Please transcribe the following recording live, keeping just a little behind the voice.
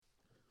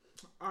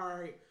All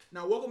right.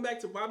 Now, welcome back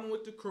to Vibin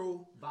with the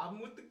Crew.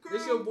 Vibin with the Crew.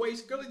 It's your boy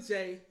Skrilla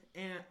J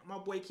and my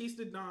boy Keith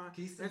the Don.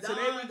 And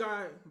today we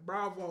got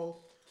Bravo.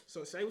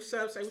 So say what's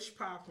up, say what's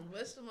poppin'.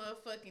 What's the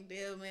motherfucking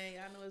deal, man?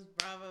 Y'all know it's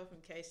Bravo from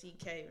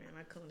KCK, man.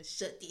 I come to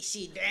shut this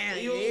shit down.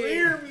 You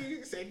hear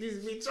me? Say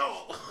this bitch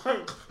off.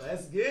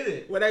 Let's get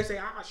it. When they say,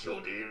 I'll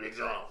show this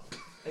bitch off.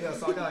 Hey, yo,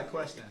 so I got a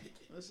question.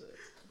 What's up?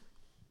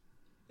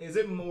 Is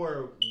it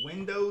more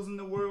windows in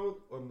the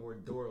world or more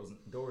doors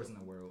in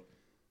the world?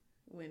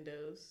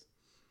 Windows.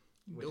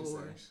 What'd you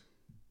say?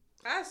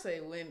 I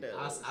say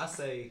windows. I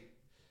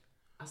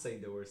say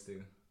doors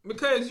too.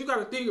 Because you got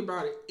to think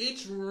about it.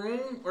 Each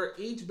room or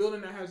each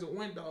building that has a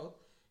window,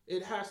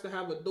 it has to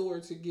have a door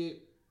to get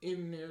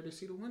in there to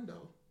see the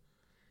window.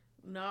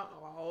 Not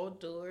all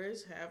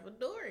doors have a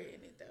door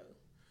in it, though.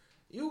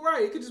 You're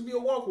right. It could just be a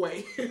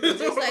walkway.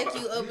 Just like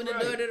you open the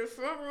door to the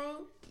front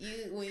room.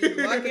 When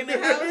you walk in the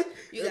house,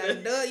 you got a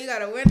door. You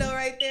got a window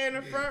right there in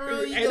the front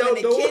room. You go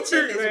in the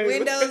kitchen. There's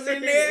windows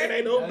in there. And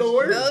ain't no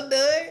doors. No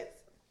doors.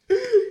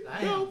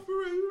 No, for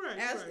real, you're right.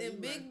 As in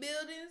big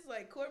buildings,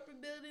 like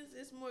corporate buildings,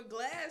 it's more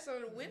glass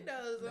on the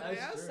windows on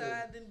the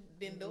outside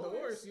than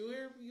doors. You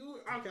hear?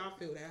 Okay, I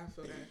feel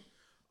that.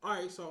 All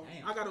right, so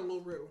damn. I got a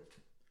little riddle.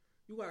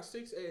 You got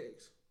 6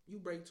 eggs. You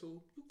break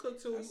 2. You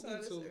cook 2. You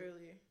eat 2.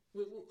 Earlier.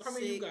 How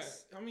many you got?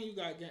 How many you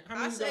got again?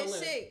 I say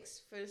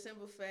 6 for the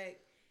simple fact.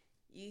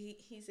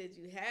 He said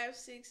you have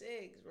 6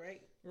 eggs,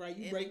 right? Right.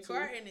 You and break the 2.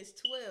 carton is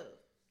 12.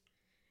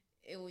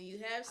 And when you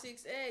have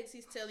 6 eggs,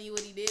 he's telling you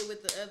what he did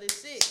with the other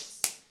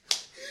 6.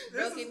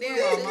 Broke it down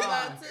to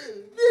about 2.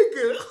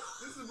 Nigga.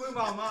 This is blew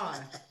my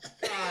mind.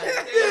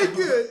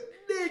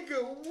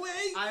 Nigga,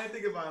 wait. I didn't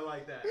think about it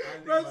like that.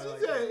 Bro,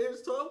 she said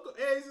it's 12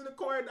 eggs in the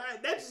carton.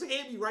 That just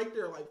hit me right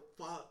there like,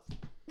 fuck.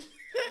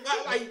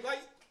 like.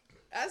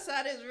 I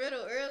saw this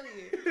riddle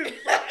earlier.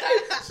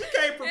 She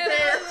came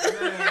prepared.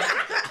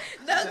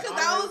 No, because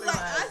I was like,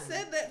 I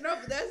said that. No,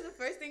 but that's the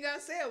first thing I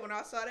said when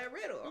I saw that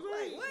riddle. I'm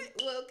like,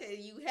 what? Well, okay,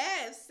 you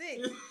have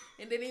 6.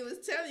 And then he was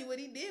telling you what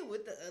he did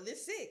with the other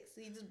 6.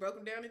 He just broke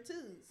them down in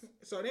 2s.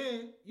 So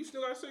then, you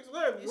still got 6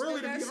 left. You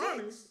really, to be 6.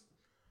 honest.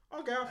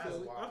 Okay, I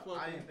feel it.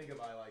 I didn't think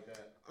about it like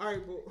that. All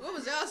right, bro. What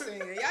was y'all saying?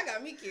 Y'all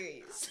got me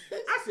curious.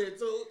 I said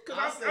 2.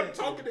 Because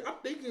I'm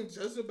thinking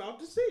just about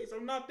the 6.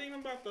 I'm not thinking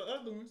about the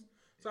other ones.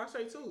 So I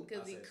say 2.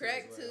 Because he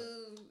cracked 2.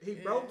 He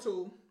broke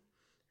 2.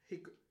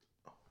 Wait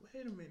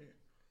a minute.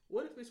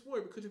 What if it's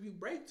 4? Because if you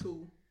break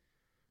 2,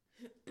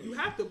 you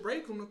have to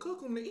break them to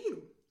cook them to eat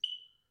them.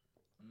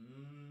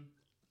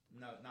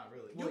 No, not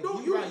really.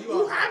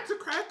 You have to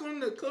crack them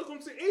to cook them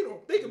to eat them.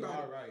 Think about it.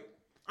 All right.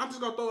 I'm just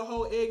going to throw a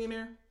whole egg in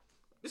there.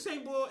 This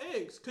ain't boiled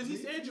eggs. Because he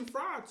said you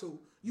fried 2.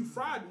 You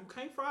fried them. You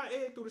can't fry an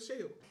egg through the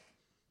shell.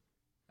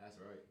 That's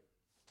right.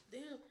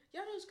 Damn.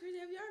 Y'all know what's crazy?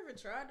 Have y'all ever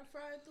tried to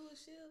fry it through a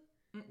shell?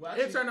 Well,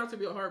 it turned out to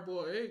be a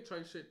hard-boiled egg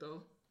type shit,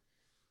 though.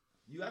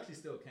 You actually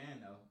still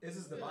can, though. It's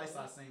this device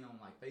I seen on,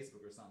 like,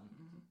 Facebook or something.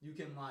 Mm-hmm. You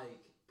can, like,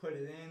 put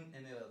it in,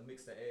 and it'll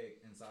mix the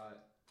egg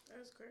inside.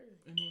 That's crazy.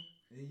 Mm-hmm.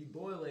 And then you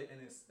boil it, and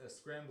it's a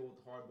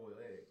scrambled,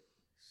 hard-boiled egg.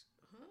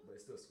 Huh? But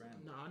it's still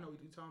scrambled. No, I know what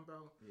you're talking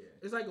about. Yeah.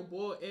 It's like a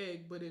boiled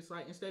egg, but it's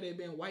like, instead of it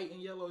being white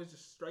and yellow, it's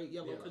just straight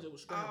yellow because it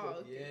was scrambled. Oh,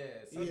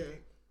 okay. Yeah.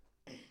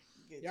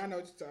 Y'all know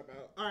what you're talking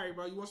about. All right,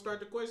 bro. You want to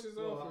start the questions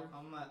off?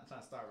 I'm not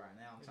trying to start right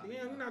now.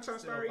 You're not trying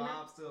to start right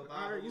now? Still vibe.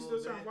 All right, you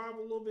still trying to vibe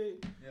a little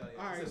bit? Yeah.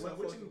 All right, so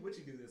what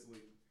you do this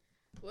week?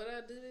 What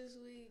I do this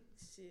week?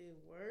 Shit,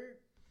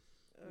 work.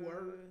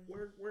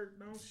 Work,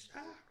 don't stop.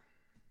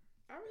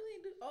 I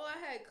really do. Oh, I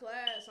had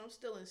class. I'm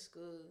still in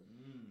school.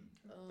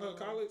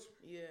 College?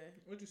 Yeah.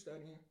 What you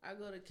studying? I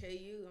go to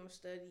KU. I'm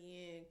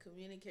studying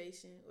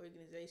communication,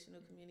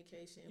 organizational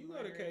communication. You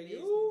go to KU?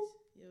 Business.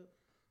 Yep.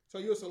 So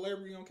you a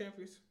celebrity on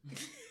campus?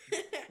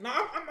 Nah,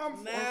 I'm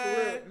for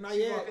real. Not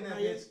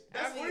yet.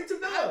 That's funny to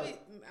know.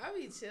 I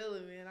be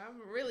chilling, man.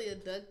 I'm really a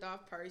ducked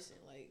off person.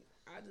 Like,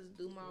 I just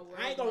do my work.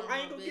 I ain't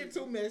gonna get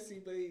too messy,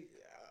 but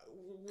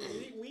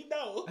we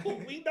know.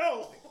 We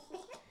know.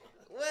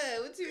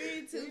 What you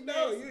mean too? We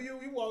know.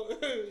 You walk.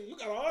 You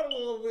got all the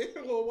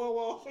little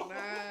wall. Nah,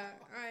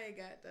 I ain't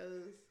got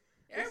those.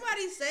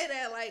 Everybody say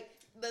that. Like,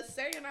 the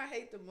saying I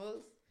hate the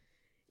most.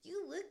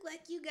 You look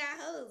like you got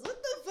hoes.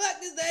 What the fuck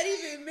does that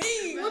even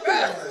mean, bro?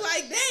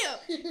 Like,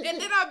 damn.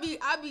 And then I don't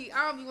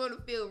be want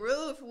to feel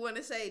rude for want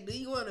to say, do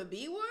you want to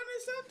be one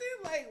or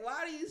something? Like,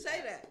 why do you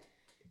say that?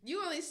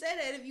 You only say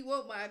that if you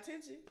want my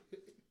attention.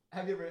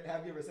 Have you ever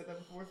said that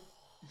before?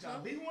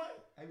 Trying to be one?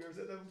 Have you ever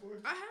said that before?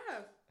 I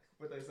have.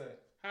 What they say?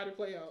 How'd it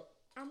play out?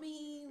 I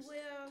mean,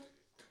 well.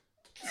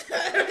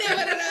 That's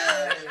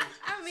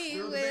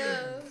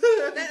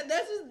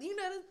just, you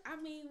know. I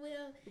mean,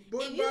 well, if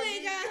you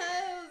ain't got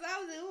hoes,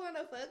 I just want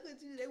to fuck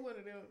with you. They one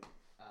of them.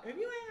 If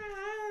you ain't got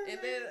hoes, and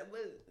then,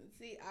 but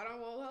see, I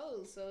don't want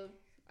hoes, so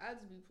I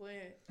just be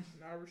playing.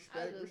 No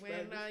respect.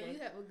 You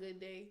have a good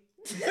day.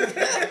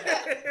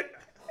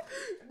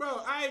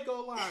 Bro, I ain't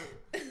gonna lie.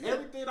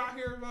 Everything I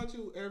hear about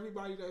you,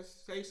 everybody that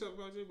say something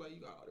about you, but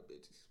you got all the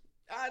bitches.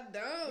 I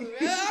don't, bro.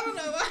 I don't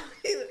know why.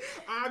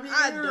 I'm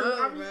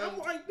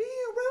like,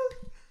 damn, bro.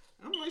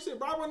 I'm like, shit,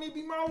 bro, I want to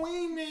be my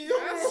wingman.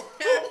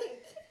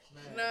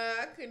 Nah,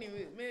 I couldn't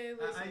even. Man,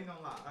 listen. I ain't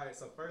gonna lie. All right,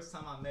 so first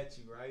time I met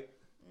you, right?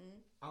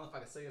 I don't know if I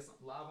can say this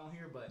live on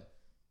here, but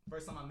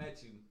first time I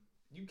met you,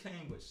 you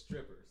came with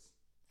strippers.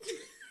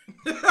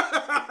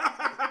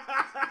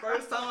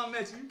 First time I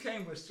met you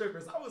came with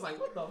strippers. I was like,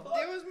 what the fuck?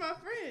 They was my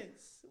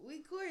friends.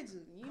 We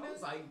cordial, you know. I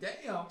was like,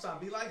 damn, I'm trying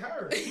to be like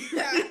her.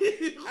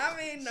 I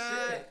mean, nah.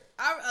 Shit.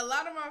 A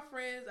lot of my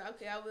friends,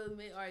 okay, I will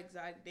admit, are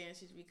exotic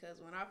dancers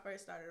because when I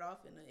first started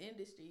off in the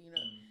industry, you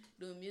know,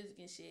 doing music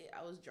and shit,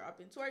 I was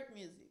dropping twerk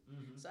music.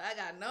 So I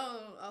got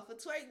known off of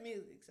twerk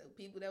music. So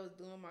people that was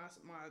doing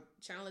my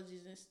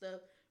challenges and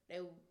stuff, they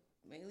were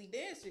mainly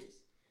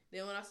dancers.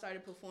 Then when I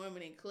started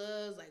performing in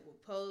clubs, like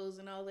with Pose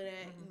and all of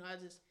that, you know,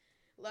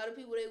 a lot of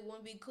people, they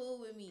want to be cool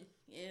with me.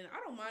 And I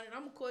don't mind it.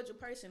 I'm a cordial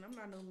person. I'm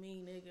not no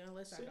mean nigga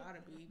unless I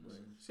gotta be. But.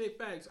 Shit,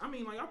 facts. I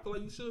mean, like, I feel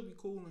like you should be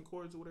cool and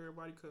cordial with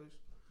everybody because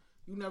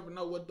you never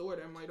know what door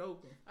that might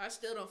open. I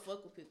still don't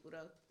fuck with people,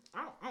 though.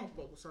 I don't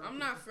fuck with certain I'm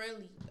people. not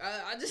friendly.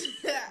 I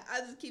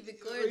just keep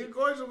it cordial. You're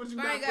cordial, but you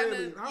I not ain't got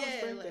friendly. nothing- I yeah,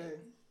 respect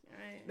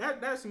like,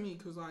 that. That's me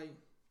because, like,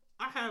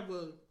 I have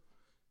a...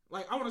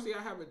 Like, I want to say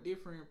I have a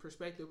different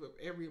perspective of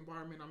every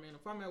environment I'm in.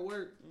 If I'm at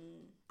work,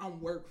 I'm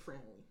work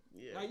friendly.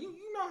 Yeah. Like, you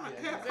know how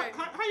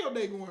your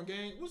day going,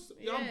 gang?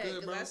 I'm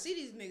good, bro. I see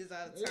these niggas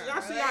all the time.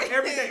 I see y'all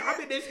every day. I'm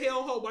in this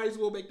hellhole, might as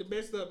well make the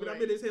best of it.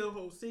 I'm in this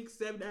hellhole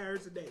 6-7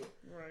 hours a day.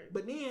 Right.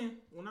 But then,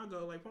 when I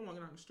go, like, if I'm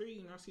walking down the street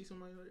and I see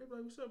somebody like,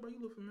 everybody, what's up, bro?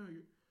 You look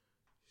familiar.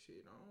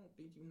 Shit, I don't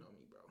think you know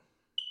me, bro.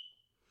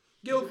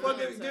 Give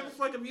a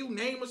fuck if you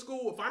name a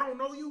school. If I don't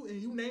know you and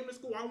you name the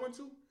school I went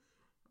to,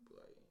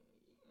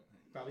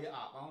 Probably an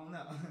op. I don't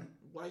know.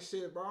 like,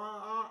 shit, bro.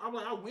 I'm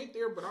like, I went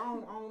there, but I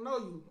don't know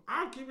you.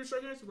 I'll keep it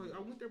straight answer. Like, I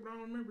went there, but I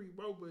don't remember you,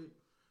 bro. But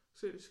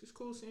shit, it's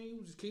cool seeing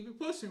you. Just keep it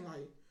pushing.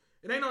 Like,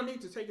 it ain't no need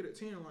to take it at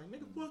 10. Like,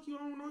 nigga, fuck you. I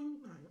don't know you.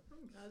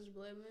 I was just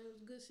like, man, it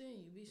was good seeing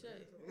you. Be safe.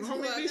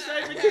 Homie, be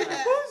safe and keep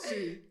it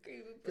pushing. Keep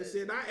it Cause pushing.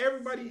 shit, not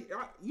everybody.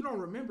 You don't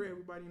remember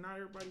everybody. Not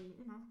everybody.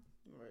 You know.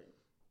 Right.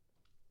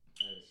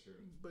 That is true.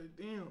 But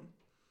damn.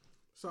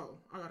 So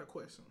I got a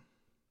question.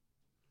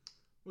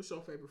 What's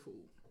your favorite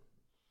food?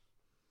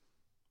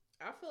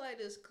 I feel like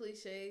this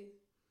cliche,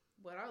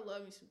 but I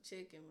love me some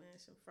chicken, man.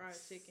 Some fried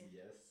chicken.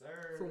 Yes,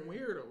 sir. From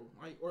where though?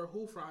 Like, or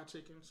who fried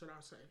chicken? Should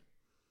I say?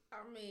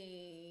 I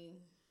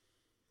mean,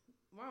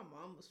 my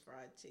mama's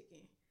fried chicken,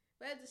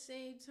 but at the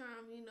same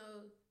time, you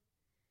know,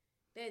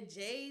 that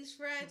Jay's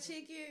fried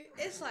chicken,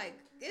 it's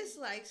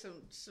like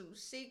some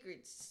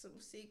secret stuff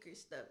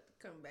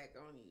to come back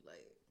on you.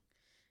 Like,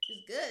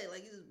 it's good.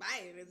 Like, you just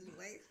bite it, it's just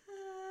like,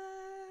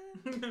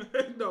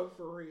 No,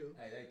 for real.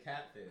 Hey, that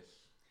catfish.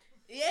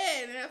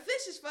 Yeah, and that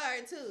fish is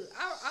fire too.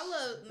 I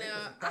love.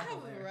 Now I have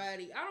a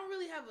variety. I don't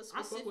really have a I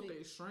fuck specific. with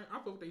they shrimp.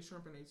 I fuck with they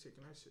shrimp and they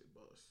chicken. That shit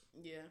bust.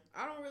 Yeah,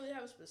 I don't really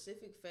have a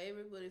specific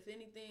favorite, but if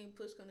anything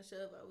push come to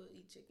shove, I will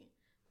eat chicken.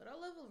 But I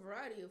love a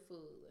variety of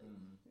food. Like,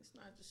 it's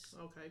not just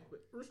Okay,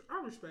 but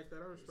I respect that.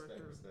 I respect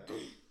that.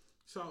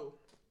 So,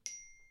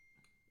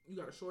 you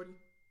got a shorty?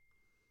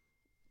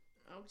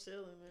 I'm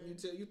chilling, man.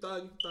 You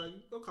thought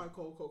okay,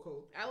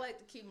 cool. I like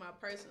to keep my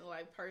personal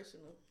life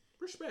personal.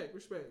 Respect.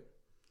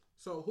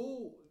 So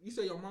who, you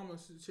say your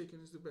mama's chicken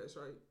is the best,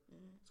 right?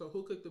 So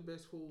who cooked the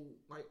best food,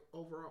 like,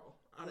 overall?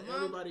 Out of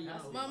everybody you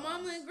know. My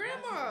mama and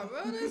grandma,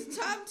 bro. That's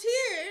top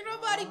tier. Ain't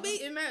nobody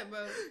beating that,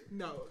 bro.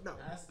 No.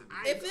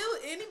 If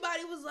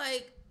anybody was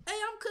like, hey,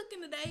 I'm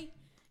cooking today,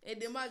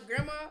 and then my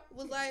grandma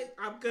was like,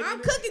 I'm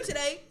cooking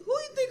today, who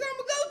you think I'm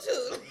gonna go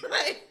to?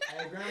 Like,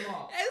 hey,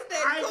 grandma. That's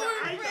that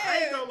cornbread. I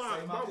ain't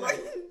gonna lie.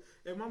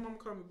 If my mama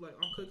called me like,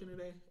 I'm cooking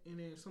today, and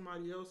then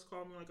somebody else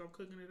called me like, I'm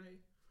cooking today,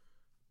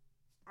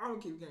 I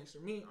don't keep gangster.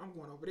 Me, I'm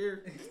going over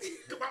there.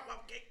 Come on, mom,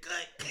 get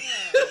good.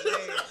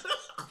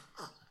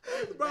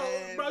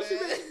 Bro, she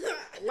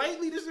been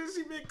lately.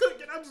 She been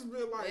cooking. I just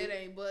been like, it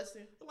ain't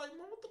busting. Like,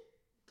 mom, what the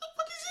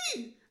fuck is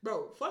he?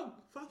 Bro,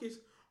 fuck is.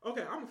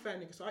 Okay, I'm a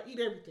fat nigga, so I eat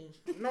everything.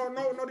 No,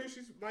 this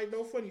is like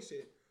no funny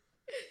shit.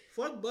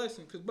 Fuck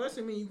busting, cause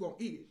busting mean you gonna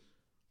eat it.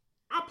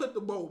 I put the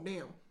bowl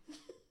down.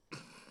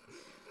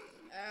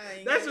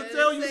 That should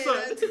tell you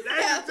something. That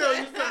should tell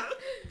you something.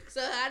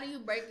 So how do you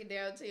break it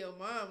down to your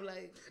mom?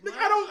 Like, Mom, I'm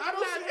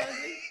not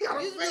hungry.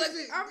 hungry. You be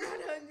like, I'm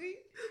not hungry.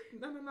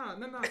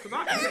 No. Cause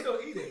I can still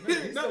eat it.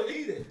 Man, still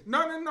eat it. No.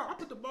 I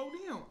put the bowl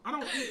down. I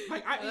don't eat.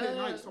 Like, I eat at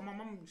night, so my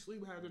mama be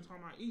sleeping half the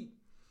time I eat.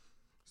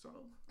 So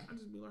I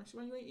just be like, "She,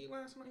 you ain't eat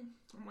last night?"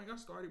 I'm like, I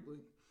started, but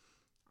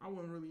I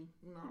wasn't really,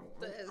 you know.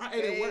 I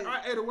ate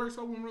at work,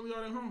 so I wasn't really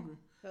all that hungry.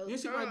 Then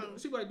she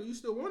be like, "Do you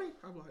still want it?"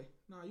 I'm like,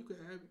 "Nah, you can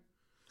have it."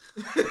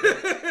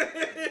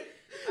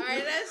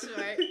 Alright, that's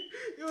right.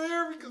 You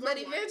hear me? But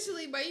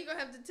eventually, bro, you gonna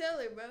have to tell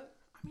her, bro.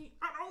 I mean,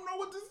 I don't know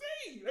what to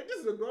say. Like, this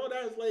is a grown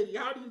ass lady.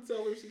 How do you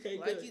tell her she can't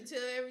like cook? You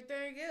tell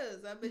everything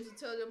else. I bet you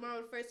told your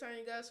mom the first time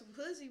you got some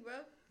pussy,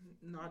 bro.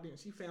 No, I didn't.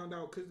 She found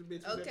out because the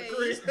bitch was Okay, at the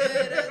crib. you still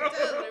done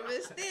told her,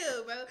 but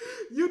still, bro.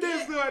 You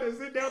did still have to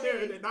sit down there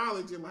and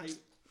acknowledge it, like.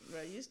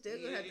 Bro, you still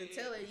gonna have to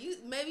tell her.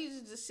 Maybe you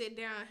should just sit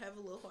down and have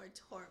a little heart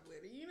to heart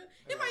with her. You know,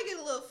 it might get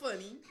a little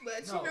funny,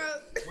 but you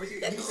know. What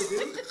you need to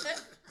do?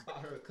 Buy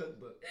her a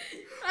cookbook.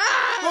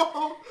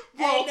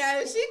 Hey, now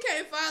if she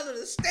can't follow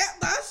the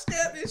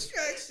step-by-step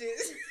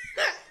instructions,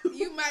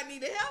 you might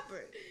need to help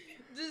her.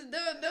 Just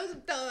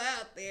don't throw it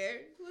out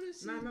there. What if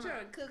she's trying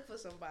to cook for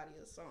somebody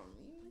or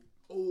something?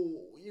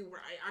 Oh, you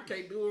right. I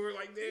can't do her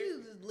like that.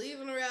 You just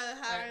leaving her out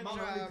high and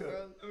dry,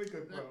 bro. Let me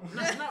cook, bro.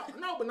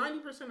 No, but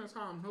 90% of the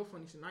time, no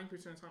funny shit. 90%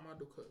 of the time I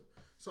do cook.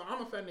 So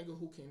I'm a fat nigga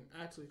who can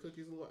actually cook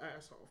his little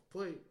ass off.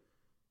 But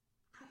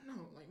I don't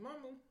know, like,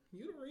 mama,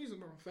 you the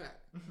reason I'm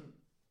fat.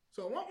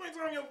 So one point in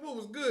time your food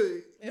was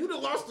good. You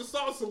done lost the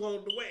sauce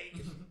along the way.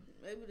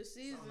 Maybe the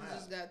season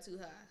just got too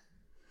high.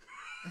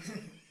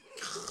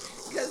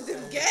 Because the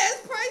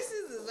gas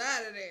prices is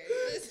out of there.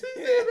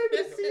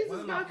 One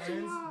of my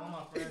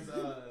friends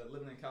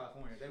living in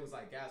California, they was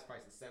like gas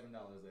prices $7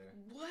 there.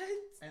 What?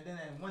 And then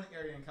in one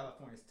area in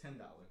California it's $10.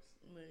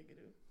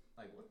 Negative.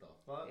 Like what the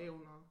fuck? Hell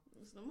no.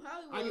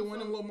 I get one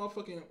of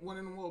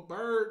them little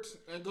birds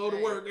and go to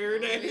work every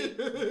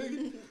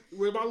day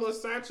with my little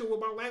satchel with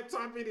my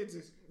laptop in it.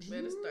 Just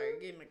better start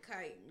getting a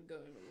kite and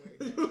going to work.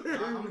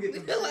 I'm gonna get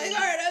them. Like, all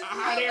right, a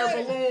hot air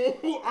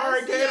balloon. All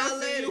right, kid, I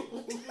see you.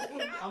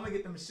 I'm gonna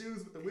get them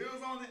shoes with the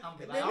wheels on it. I'm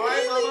gonna be like, all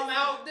right, mom, I'm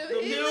out. The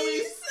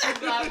Heelys.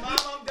 Like, mom,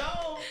 I'm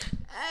gone.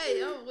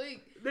 Hey, I'm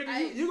weak.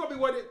 Nigga, you gonna be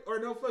with it or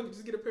no? Fuck it,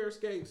 just get a pair of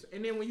skates,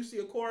 and then when you see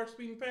a car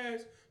speeding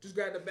past, just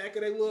grab the back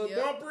of their little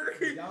bumper.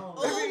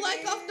 Oh,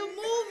 like off the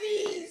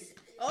movies.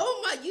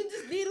 Oh my, you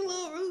just need a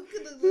little little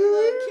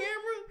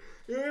camera.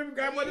 You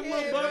grab one of them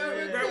little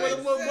bumpers, grab one of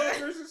them little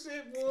bumpers and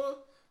shit, boy.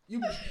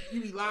 You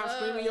be live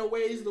streaming your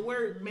ways to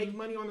work, make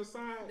money on the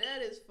side.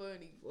 That is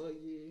funny. Well,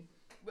 yeah.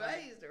 But I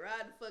used to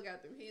ride the fuck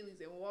out them Heelys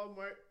in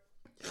Walmart.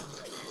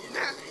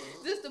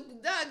 Just to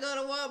go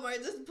to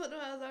Walmart just to put the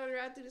house on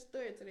right through the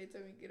store until they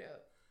tell me to get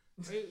out.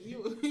 Hey,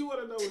 you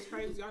wanna know what's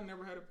crazy? I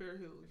never had a pair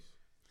of Heelys.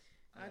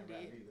 I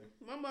did.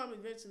 My mom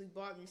eventually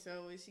bought me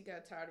some when she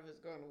got tired of us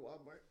going to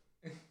Walmart.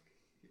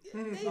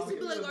 They used to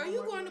be like, "Are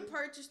you going to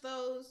purchase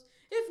those?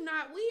 If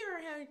not, we are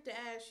having to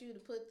ask you to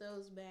put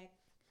those back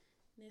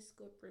in the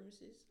school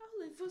premises." I was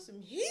like, "For some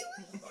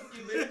Heelys?"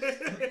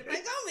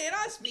 Like, oh man,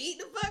 I speed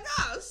the fuck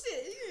off.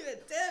 Shit, you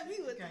didn't tell me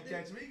what you to do.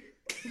 Can't catch me.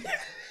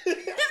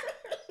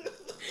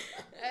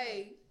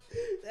 Hey.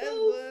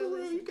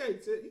 You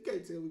can't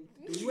tell me.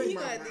 You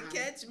got to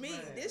catch me.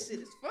 Man. This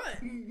shit is fun.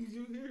 You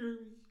hear me?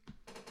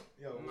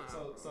 Yo,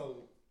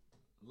 so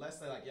let's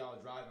say like y'all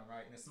driving,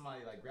 right, and then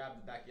somebody like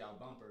grabbed the back of y'all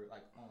bumper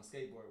like on a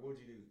skateboard. What would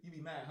you do? You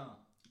be mad, huh?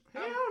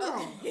 Hell no.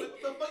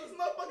 What the fuck is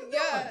motherfucking doing?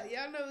 Yeah,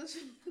 y'all know what's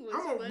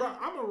funny.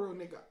 I'm a real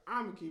nigga.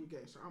 I'm gonna keep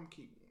gangster. I'm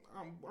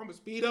gonna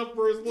speed up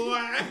for his little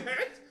ass.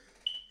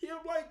 He'll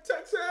be like,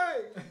 taxi.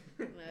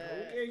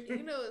 Okay.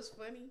 You know what's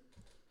funny?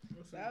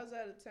 So I was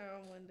out of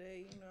town one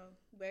day,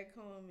 back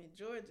home in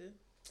Georgia,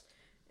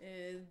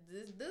 and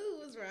this dude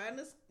was riding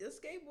a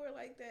skateboard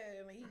like that,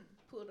 and he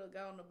pulled a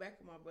guy on the back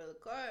of my brother's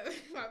car.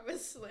 My brother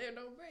slammed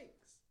on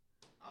brakes.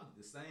 I was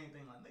the same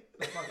thing, like, nigga,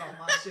 get the fuck off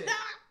my shit.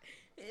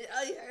 And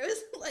all you heard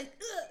was like,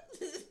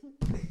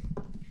 I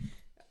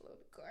love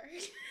the car.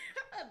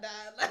 I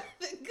died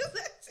laughing because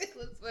that shit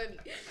was funny.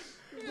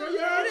 Bro, y'all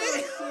got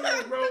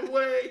shit, bro,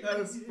 wait. That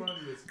is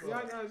funny as fuck.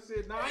 Y'all got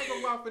shit. Now, I ain't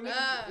gonna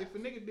lie, if a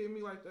nigga did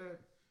me like that,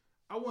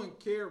 I wouldn't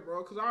care,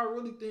 bro, because I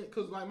really think,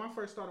 because, like, my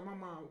first thought in my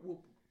mind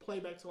will play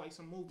back to, like,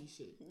 some movie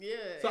shit.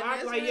 Yeah. So I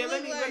was like,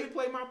 let me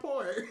play my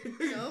part.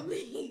 No,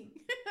 me.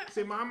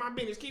 Say, mind my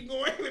business, keep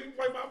going, let me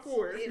play my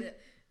part.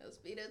 Don't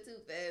speed up too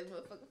fast,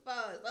 motherfucker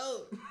fall. It's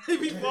over.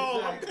 If you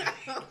fall, oh,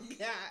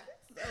 God.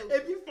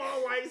 If you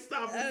fall, I ain't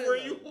stopping for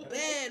you.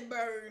 Bad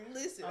burn.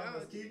 Listen, I'm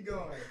gonna keep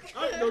going.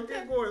 I'm gonna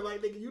keep going,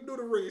 like, nigga, you do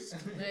the risk.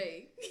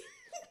 Hey.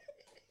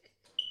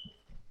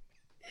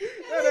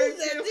 That ain't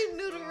that you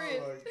knew the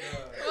risk.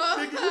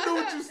 Nigga, you know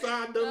what you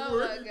signed up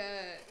for. Oh my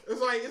God.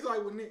 It's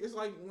like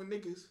when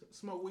niggas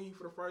smoke weed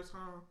for the first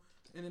time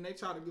and then they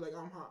try to be like,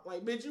 I'm hot.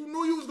 Like, bitch, you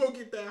knew you was gonna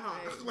get that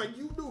high. Right. Like,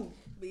 you knew.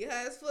 Be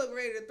high as fuck,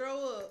 ready to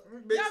throw up.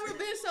 Bitch. Y'all ever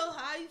been so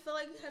high you feel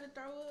like you had to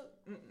throw up?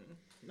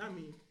 Not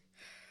me.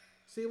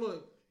 See,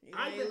 look,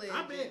 I've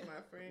been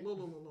my friend. Look.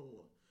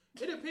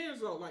 It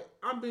depends though. Like,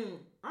 I've been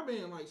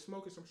like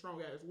smoking some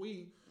strong ass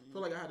weed.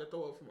 Feel like I had to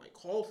throw up from like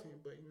coughing,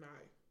 but not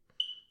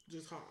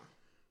just high.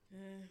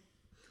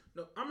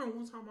 No, I remember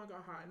one time I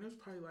got high, and it was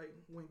probably like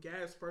when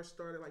gas first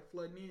started like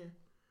flooding in.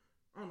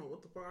 I don't know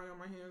what the fuck I got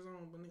my hands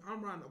on, but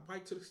I'm riding a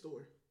bike to the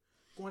store,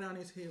 going down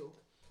this hill,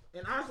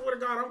 and I swear to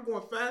God, I'm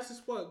going fast as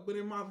fuck. But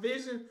in my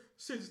vision,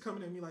 shit just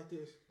coming at me like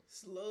this,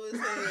 slow as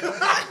hell.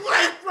 I'm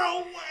like, bro,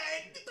 what?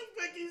 What the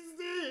fuck is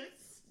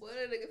this? Boy,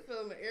 that nigga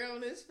feeling the air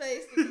on his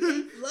face and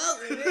keep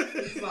floating.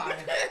 It's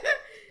like,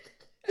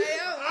 hey,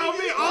 all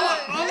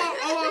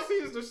I see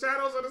is the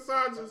shadows of the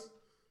signs. Just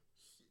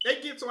they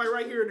get to like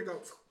right here and they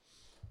go.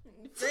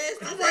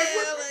 Fast as hell,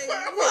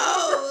 like,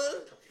 whoa.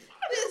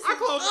 This is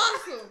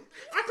awesome.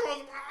 I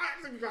close my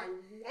eyes and be like,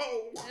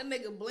 whoa. That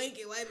nigga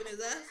blinking, wiping his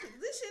eyes. Is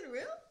this shit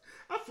real?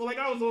 I feel like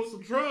I was on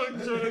some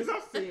drugs.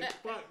 I said,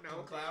 fuck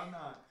no. Cloud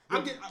nine.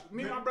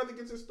 Me and my brother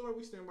get to the store.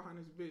 We stand behind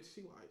this bitch.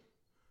 She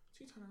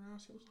turned around.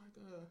 She was like,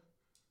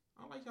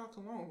 I like y'all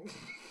cologne.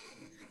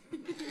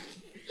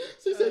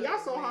 She said, y'all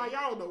so high,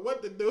 y'all don't know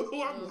what to do.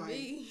 I'm like,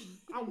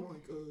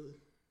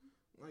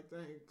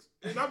 thanks.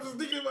 And I'm just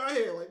thinking in my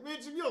head, like,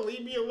 bitch, if you don't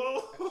leave me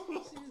alone.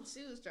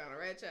 She was trying to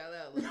rat y'all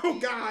out. Oh,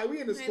 God,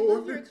 we in the store.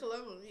 Move your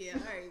cologne. Yeah,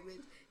 all right,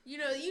 bitch. You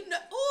know.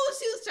 Oh,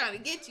 she was trying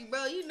to get you,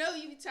 bro. You know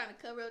you be trying to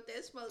cover up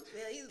that smoke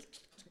smell.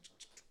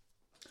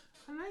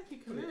 I like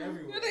it, cologne.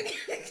 Everywhere.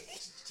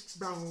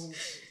 Bro.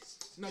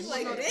 No, you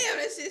like, damn,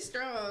 that shit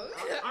strong.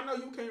 I know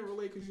you can't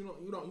relate because you're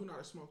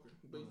not a smoker,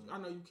 but I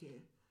know you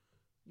can.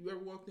 You ever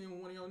walked in with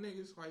one of your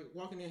niggas, like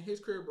walking in his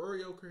crib or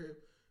your crib,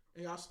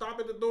 and y'all stop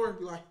at the door and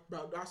be like,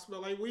 bro, do I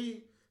smell like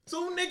weed?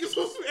 Two niggas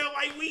will smell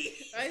like weed.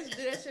 I used to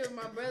do that shit with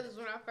my brothers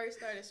when I first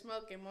started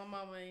smoking. My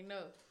mama ain't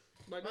know.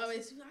 Like, I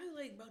was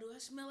like, bro, do I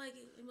smell like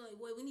it? And be like,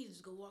 wait, we need to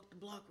just go walk the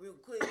block real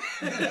quick.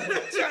 Try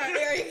to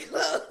air your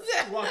clothes.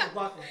 Walk the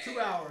block for 2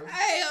 hours.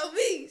 Hey, on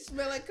me.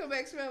 Smell like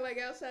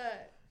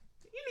outside.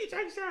 You need to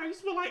take a shower. You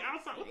smell like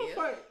outside. What the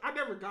fuck? I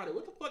never got it.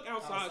 What the fuck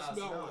outside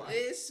smell like?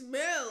 It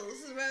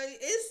smells, bro.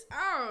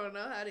 I don't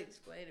know how to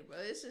explain it, bro.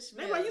 It's a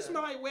smell. Like, you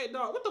smell like wet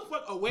dog. What the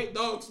fuck a wet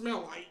dog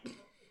smell like?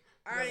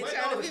 I ain't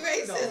trying to be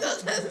racist.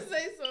 I'm trying to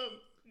say something.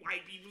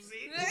 White people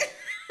say.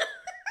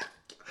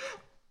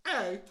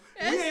 Hey,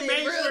 we ain't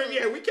mainstream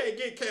yet. We can't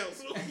get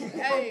canceled.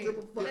 Hey,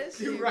 that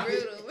shit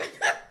brutal.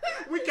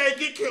 We can't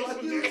get canceled.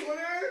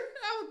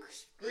 I'm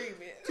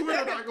screaming.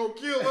 Twitter not gonna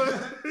kill us.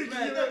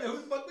 Man, who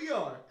the fuck we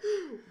are?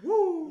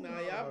 Woo. No,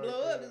 y'all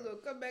blow up. It's gonna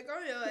come back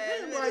on your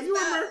ass.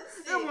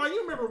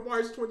 You remember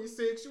March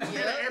 26th? You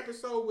had an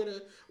episode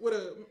with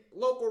a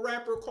local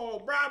rapper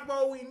called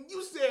Bravo, and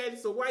you said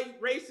some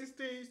white racist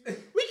things.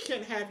 We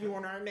can't have you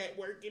on our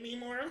network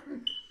anymore.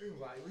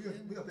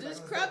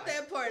 Just crop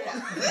that part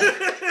out.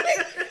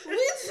 We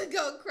just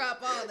gonna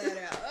crop all that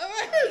out. All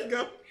right. Let's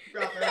go.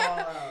 Crop it all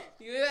out.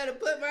 You gotta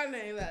put my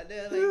name out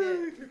there like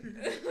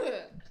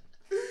that.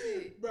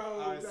 Bro,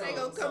 right, they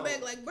gonna come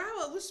back like, bro,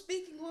 I was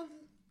speaking on.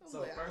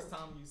 So first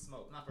time you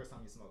smoked.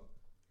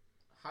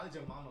 How did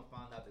your mama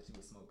find out that you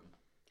was smoking?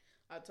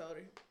 I told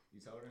her.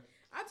 You told her?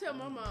 I tell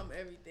my mom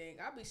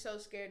everything. I be so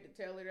scared to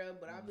tell her though,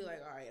 but I be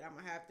like, all right, I'm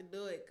gonna have to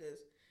do it because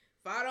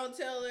if I don't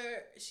tell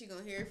her, she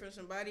gonna hear it from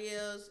somebody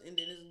else, and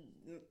then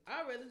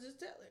I'd rather just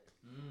tell her.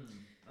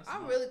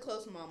 I'm really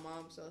close to my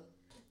mom, so.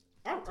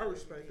 I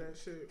respect that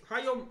shit.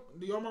 Do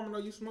your mama know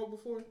you smoked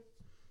before?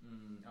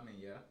 I mean,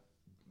 yeah,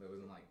 but it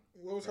wasn't like.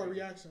 What was her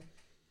reaction?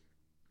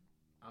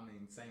 I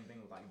mean, same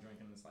thing with like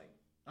drinking. It's like,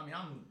 I mean,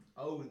 I'm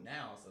old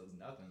now, so it's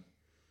nothing.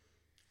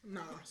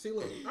 Nah, see,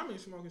 look, I've been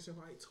smoking since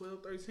like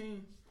 12,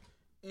 13.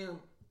 And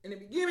in the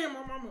beginning,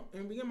 my mama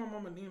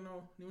didn't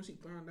know. Then when she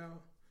found out,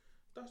 I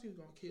thought she was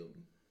gonna kill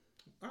me.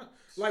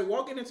 Like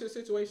walking into the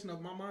situation of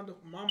my mama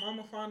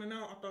finding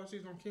out, I thought she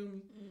was gonna kill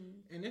me.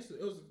 And it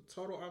was a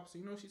total opposite.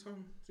 You know what she told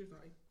me? She was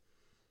like,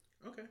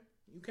 okay,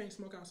 you can't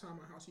smoke outside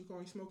my house. You can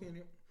only smoke in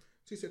it.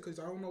 She said, because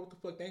I don't know what the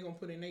fuck they gonna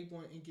put in their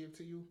blunt and give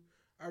to you.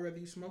 I'd rather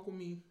you smoke with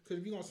me. Because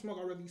if you gonna smoke,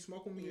 I'd rather you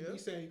smoke with me and be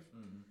safe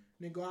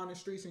than go out in the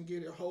streets and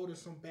get a hold of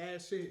some bad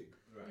shit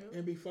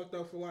and be fucked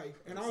up for life.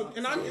 And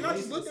I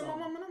just looked at my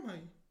mom and I'm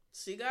like,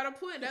 she got a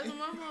point. That's what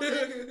my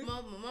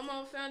mom my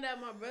mom found out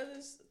my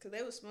brothers, because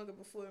they was smoking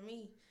before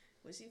me.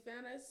 When she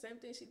found out, same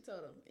thing she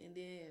told them. And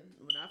then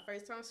when I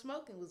first time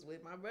smoking was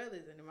with my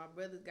brothers, and then my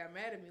brothers got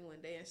mad at me one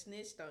day and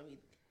snitched on me.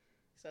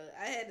 So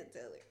I had to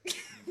tell her.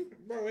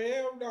 Bro,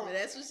 hell no. But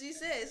that's what she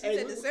said. She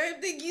said the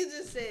same thing you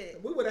just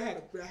said. We would have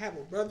had to have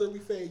a brotherly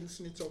affair. You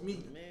snitch on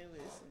me. Man,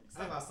 listen.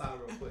 Step outside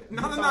real quick.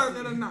 No. You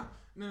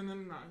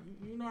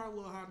know our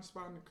little hiding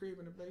spot in the crib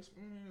in the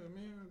basement?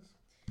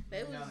 Yeah,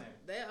 man.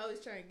 They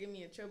always trying to get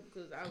me in trouble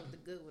because I was the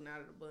good one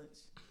out of the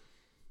bunch.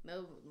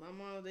 No, my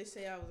mom, they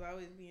say I was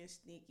always being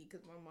sneaky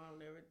because my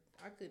mom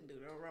I couldn't do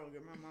no wrong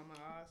in my mama's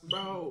eyes.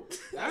 Bro,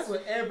 that's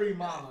what every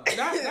mama.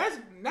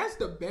 That's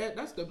the best.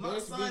 That's the my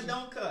best. My son business.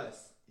 Don't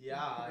cuss.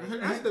 Yeah.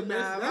 That's the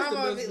best. That's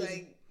my mom be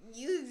like,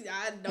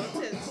 I don't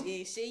tell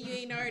shit you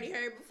ain't already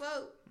heard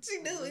before.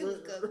 She knew it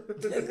was coming.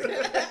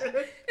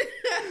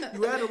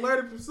 You had to learn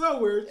it from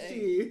somewhere.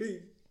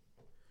 Shit.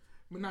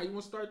 But now, you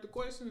want to start the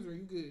questions or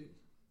you good?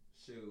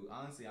 Shoot,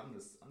 honestly, I'm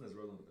just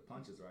rolling with the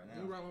punches right now.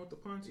 You rolling with the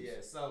punches?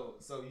 Yeah. So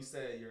you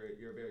said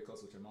you're very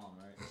close with your mom,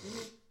 right?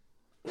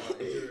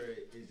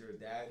 Is your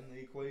dad in the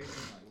equation?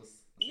 Like,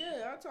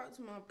 yeah, I talk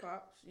to my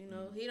pops. You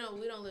know, we don't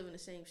live in the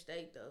same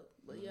state though.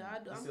 But yeah,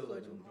 I'm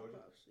close with my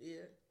pops.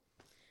 Yeah.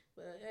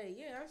 But hey,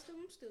 yeah, I'm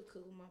still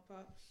cool with my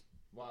pops.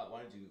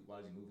 Why did you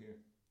move here?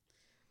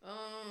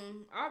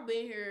 I've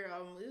been here.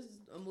 This is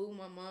a move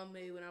my mom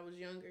made when I was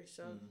younger.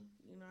 So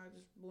I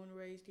just born and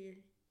raised here.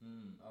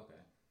 Okay.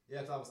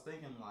 Yeah, cause I was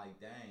thinking like,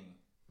 dang,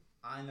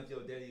 I didn't know if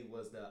your daddy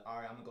was all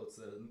right, I'm gonna go to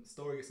the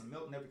store, get some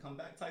milk, never come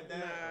back type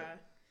dad.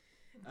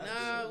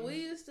 Nah, we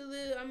used to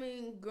live,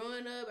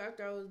 growing up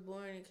after I was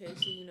born in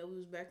KC, we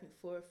was back and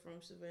forth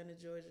from Savannah,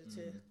 Georgia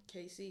to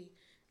KC.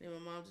 Then my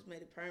mom just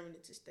made it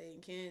permanent to stay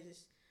in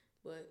Kansas.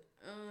 But,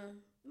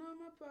 no,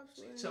 my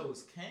pops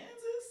chose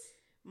Kansas?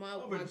 My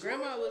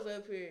grandma was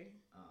up here.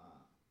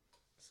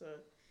 So,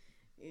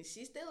 and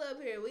she's still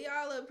up here. We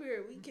all up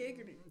here. We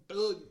kicking it. A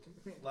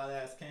lot of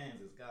ass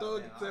Kansas.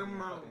 Goddamn, I'm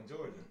fucking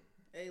Georgia.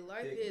 Hey,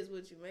 life is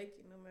what you make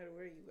it, no matter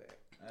where you at.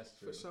 That's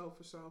true.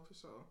 For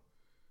sure.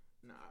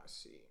 Nah,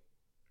 shit.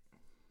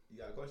 You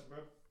got a question, bro?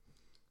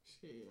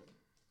 Shit.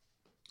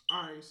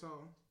 All right,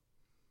 so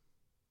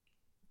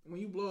when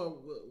you blow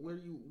up, where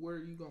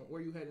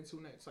you heading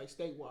to next, like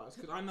state wise?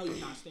 Because I know you're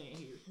not staying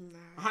here. Nah.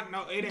 I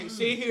know it ain't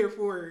shit here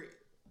for it.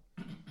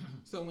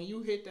 So when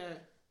you hit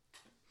that,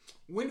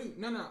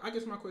 I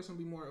guess my question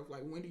would be more of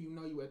like, when do you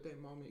know you at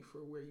that moment for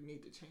where you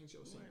need to change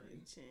your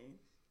scenery?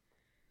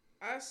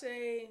 I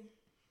say,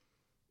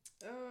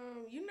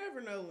 you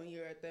never know when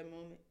you're at that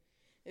moment.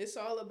 It's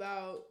all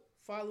about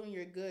following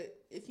your gut.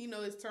 If you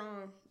know it's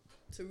time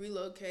to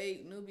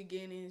relocate, new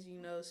beginnings,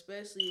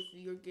 especially if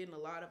you're getting a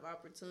lot of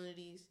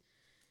opportunities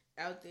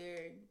out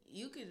there,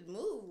 you could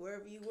move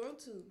wherever you want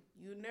to.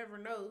 You never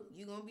know.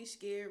 You're going to be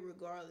scared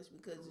regardless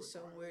because it's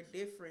somewhere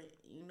different.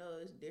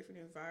 It's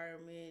different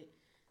environment,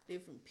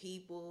 different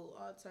people,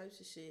 all types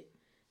of shit.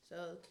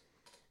 So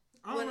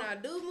when I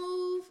do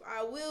move,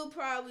 I will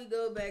probably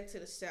go back to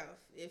the South.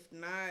 If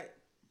not,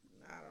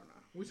 I don't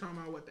know. We talking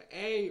about what, the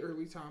A, or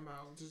we talking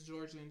about just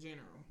Georgia in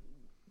general?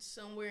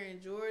 Somewhere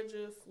in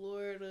Georgia,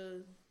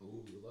 Florida.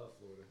 Ooh, you love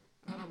Florida.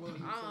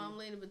 I'm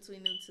leaning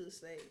between them two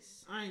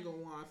states. I ain't gonna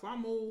lie. If I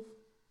move,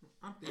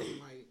 I'm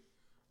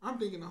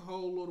thinking the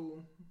whole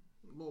little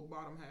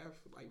bottom half,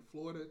 like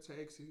Florida,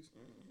 Texas,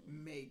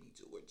 maybe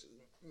Georgia,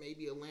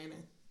 maybe Atlanta.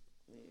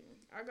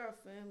 Yeah, I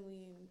got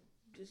family in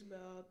just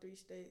about all three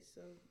states,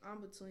 so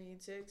I'm between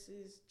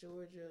Texas,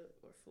 Georgia,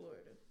 or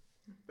Florida.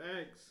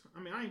 Facts.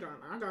 I mean, I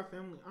got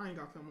family. I ain't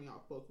got family I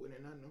fuck with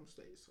in none of them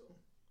states. So.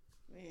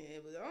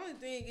 Man, but the only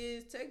thing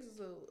is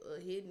Texas a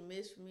hit and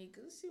miss for me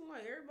because it seems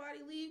like everybody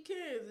leave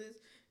Kansas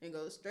and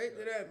go straight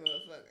to that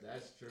motherfucker.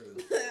 That's true.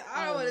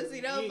 I don't want to see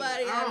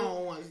nobody. I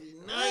don't want to see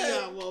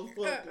none of y'all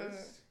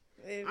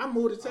motherfuckers. I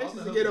moved to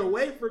Texas to get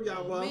away from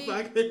y'all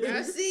motherfuckers.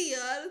 I see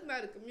y'all. It's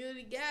not a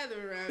community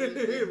gathering around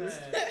here.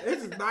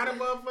 This is not a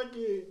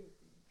motherfucking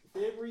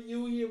family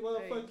reunion,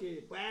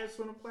 motherfucking blast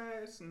from the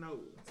blast. No.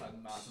 Talking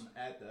about some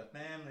at the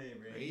family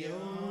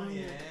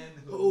reunion.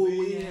 Who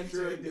we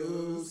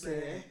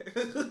introducing.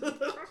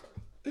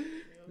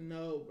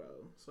 No,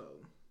 bro. So,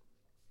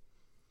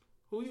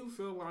 who you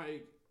feel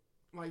like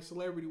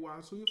celebrity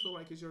wise, who you feel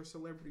like is your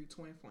celebrity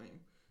twin flame?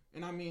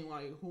 And I mean,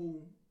 like,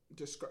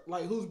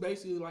 who's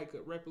basically like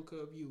a replica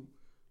of you,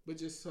 but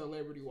just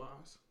celebrity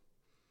wise?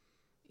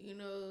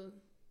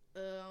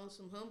 On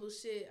some humble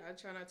shit, I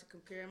try not to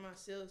compare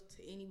myself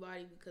to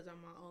anybody because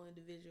I'm my own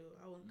individual.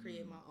 I want to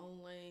create my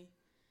own lane.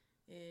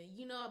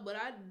 And, but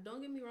I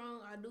don't get me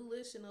wrong, I do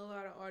listen to a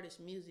lot of artists'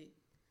 music.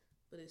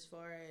 But as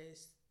far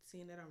as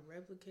seeing that I'm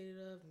replicated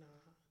of, nah,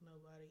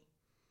 nobody.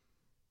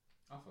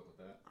 I fuck with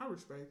that. I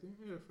respect it.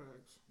 Yeah,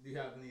 facts. Do you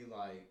have any,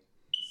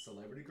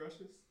 celebrity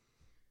crushes?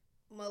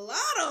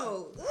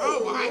 Mulatto.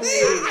 Oh my God.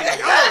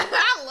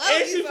 I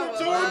love Is she from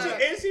Georgia?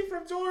 Is she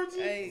from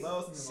Georgia? Hey,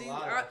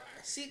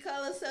 she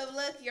call herself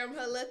lucky. I'm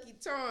her lucky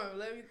charm.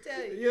 Let me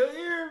tell you. You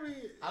hear me?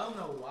 I don't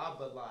know why,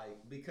 but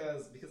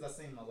because I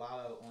seen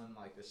Mulatto on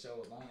the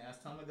show a long ass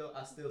time ago,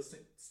 I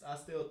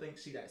still think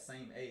she that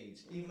same age,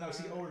 even though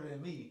she older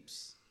than me.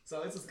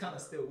 So it's just kind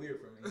of still weird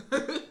for me.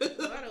 It's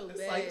bad,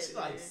 like she 16,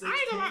 I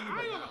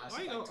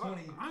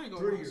ain't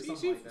gonna or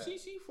something like that.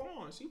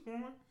 She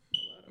foreign.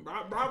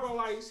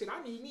 Bravo, shit,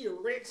 I need me a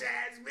rich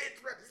ass bitch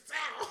from the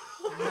South.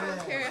 I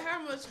don't care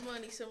how much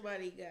money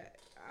somebody got.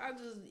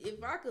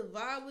 If I could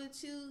vibe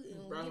with you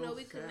and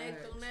we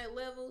connect on that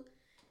level,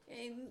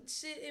 and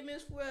shit in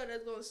this world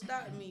that's gonna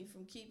stop me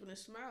from keeping a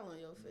smile on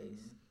your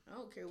face. I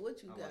don't care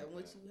what you got,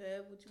 what you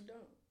have, what you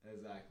don't.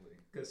 Exactly,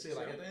 because shit,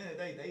 at the end of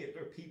the day,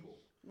 they're people.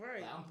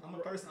 Right. I'm a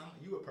person.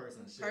 You a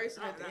person. Shit.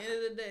 Person at the end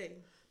of the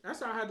day.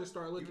 That's how I had to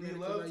start looking at it.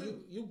 Like,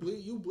 you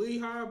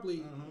bleed how I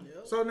bleed.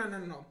 Yep. So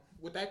no.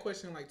 With that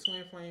question, like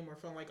twin flame or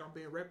feeling like I'm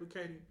being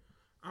replicated,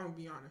 I'm gonna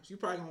be honest. You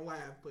probably gonna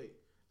laugh, but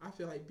I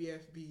feel like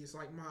BFB is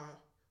like my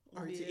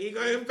alter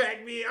ego. In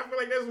fact, me, I feel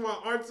like that's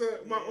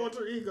my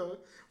alter ego.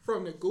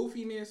 From the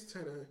goofiness to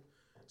the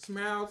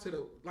smile to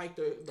the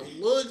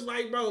looks,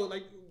 like bro,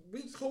 like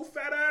we two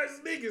fat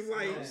ass niggas,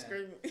 like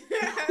screaming.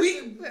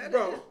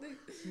 Bro.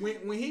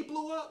 When he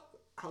blew up,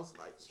 I was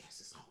like,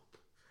 yes, it's hope.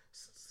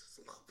 It's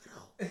a little bit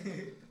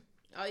hope.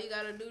 All you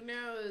gotta do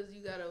now is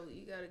you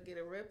gotta get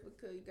a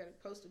replica. You gotta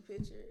post a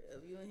picture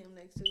of you and him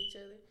next to each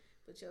other,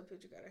 but your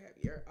picture gotta have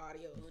your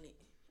audio on it,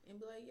 and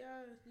be like,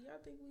 y'all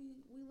think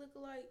we look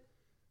alike?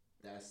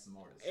 That's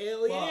smart.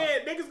 Hell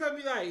yeah, niggas gonna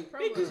be like,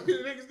 niggas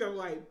gonna be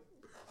like,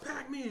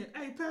 Pac-Man,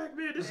 hey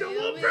Pac-Man, this your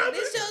little brother.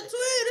 This your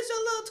twin. This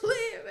your little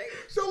twin.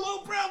 It's your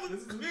little brother.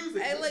 This is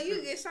music. Hey, look,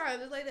 you get signed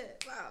just like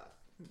that. Wow.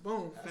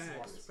 Boom.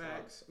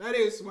 Facts. That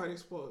is smart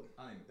as fuck.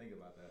 I didn't even think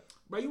about that.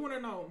 But you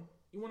wanna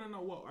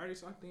know what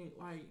artists I think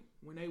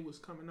when they was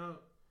coming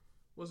up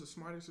was the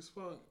smartest as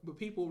fuck, but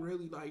people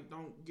really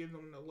don't give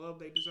them the love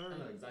they deserve. I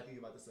know exactly what you're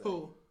about to say.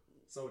 Who?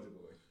 Soulja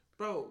Boy.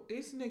 Bro,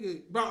 this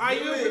nigga. Bro, I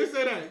am gonna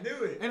say that.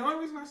 Do it. And the only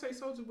reason I say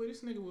Soulja Boy,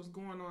 this nigga was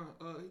going on.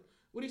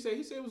 what he say?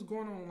 He said it was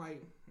going on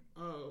like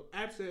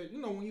apps that, you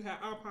know, when you have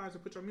iPods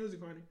and put your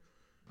music on it.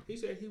 He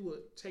said he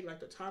would take like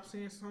the top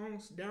 10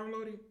 songs,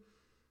 download it,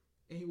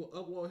 and he will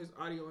upload his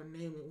audio and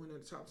name it one of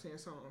the top 10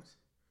 songs.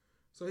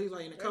 So he's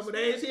like, in a couple of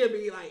days, he'll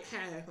be like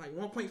half, like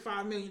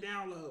 1.5 million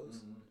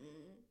downloads.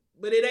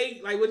 But it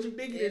ain't like what you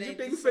think it is. You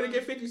think you finna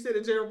get 50 Cent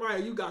of Jeremiah,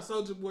 you got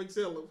Soulja Boy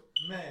Tiller.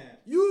 Man.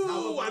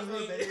 I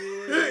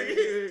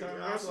mean, turn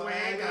my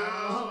swag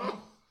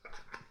on.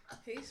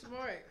 He's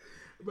smart.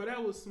 But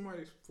that was smart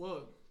as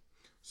fuck.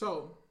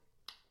 So,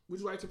 would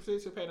you like to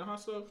participate in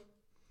hot stuff?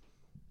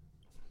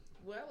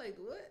 Well, like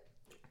what?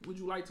 Would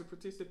you like to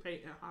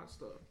participate in hot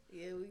stuff?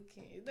 Yeah, we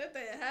can. Is that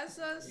hot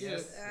sauce?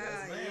 Yes,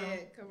 yes, ma'am. Yeah,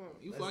 come on.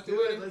 You Let's fucking do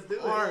with it. it? Let's do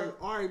it.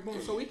 All right,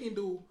 boom. So we can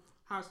do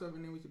hot stuff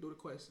and then we can do the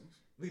questions.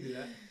 We can do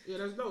that. Yeah,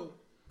 that's dope.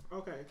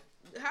 Okay.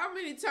 How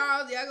many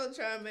times y'all gonna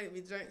try and make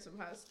me drink some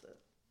hot stuff?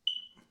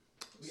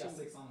 We got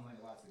 6 songs, I ain't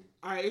gonna lie to you.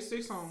 All right, it's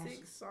 6 songs.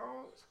 6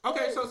 songs?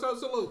 Okay, so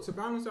look, to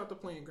balance out the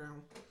playing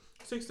ground,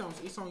 6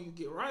 songs. Each song you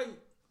get right,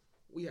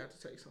 we have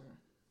to take some.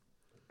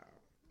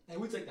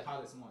 And we take the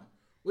hottest one.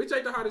 We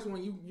take the hottest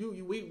one. We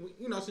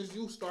you know, since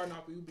you starting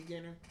off, you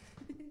beginner,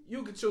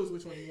 you can choose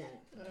which one you want.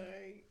 All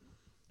right.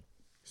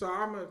 So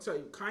I'm gonna tell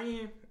you,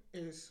 Cayenne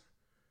is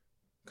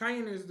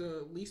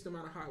the least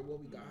amount of hot. What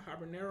we got,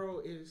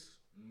 Habanero is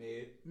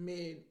mid,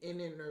 and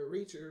then the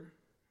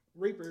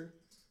Reaper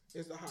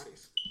is the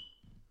hottest.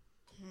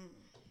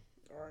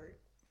 All right.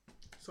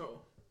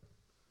 So,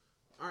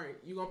 all right,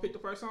 you gonna pick the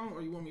first song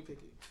or you want me to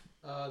pick it?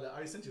 I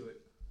already sent you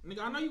it.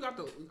 Nigga, I know you got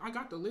I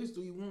got the list.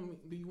 Do you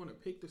want to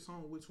pick the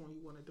song? Which one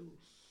you want to do?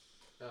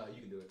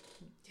 You can do it.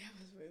 That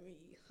was for me.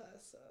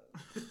 Hot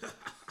sauce.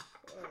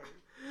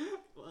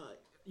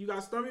 But you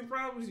got stomach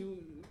problems?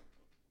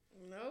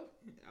 No.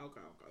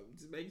 Okay.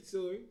 Just make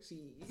sure.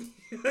 See.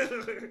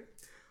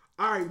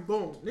 All right,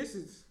 boom. This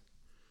is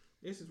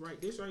right.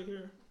 This right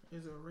here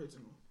is the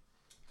original,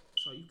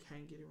 so you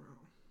can't get it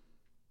wrong.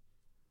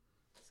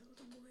 So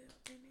the boy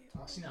up in there.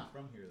 Oh, she's not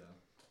from here though.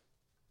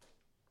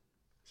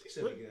 She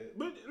should be good.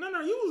 But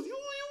no, you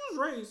was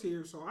raised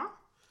here, so I.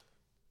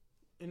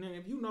 And then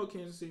if you know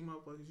Kansas City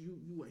motherfuckers,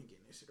 you ain't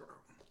getting this shit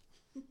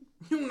wrong.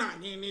 You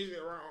not getting this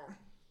shit wrong.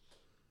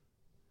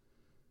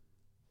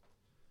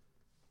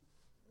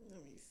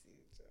 Let me see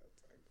what y'all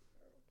talking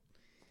about.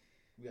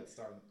 We got to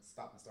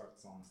stop and start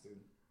the songs too.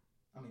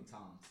 I mean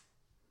times.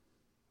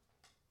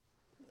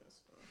 That's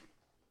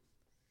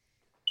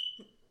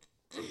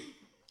fine.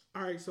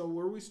 All right, so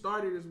where we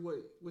started is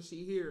what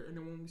she hear, and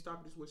then when we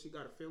stopped is what she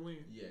got to fill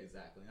in. Yeah,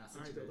 exactly. And I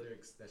sent you the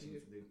lyrics that she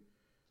needs to do.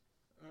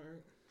 All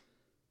right.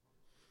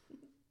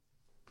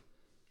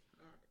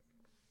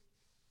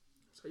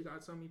 So you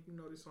gotta tell me if you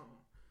know this song.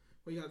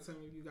 Well, you gotta tell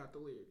me if you got the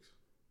lyrics.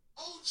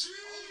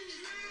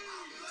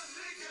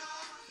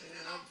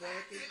 And I'm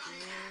back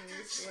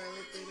again,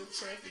 swirling through the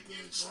traffic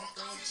and drunk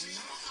on me.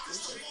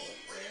 Just like a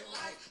red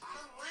light.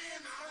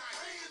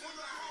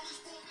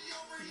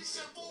 He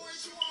said,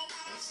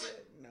 I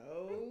said,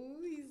 no.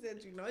 He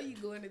said, you know you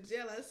going to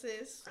jail. I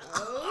said, so.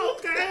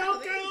 Okay. I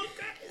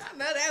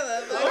know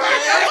that motherfucker.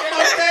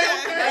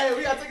 Okay. Hey,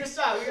 we gotta take a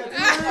shot. I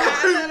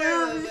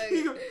know that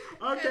motherfucker.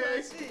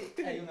 Okay.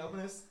 Hey, you know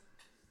this?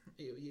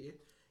 Hell yeah.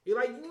 He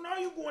like, you know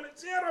you going to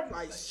jail. I'm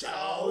like,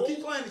 so.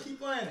 Keep playing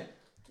it.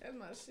 That's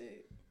my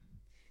shit.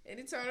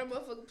 Anytime that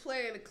motherfucker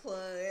play in the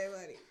club,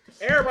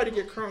 Everybody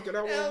get crunk at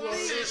that one.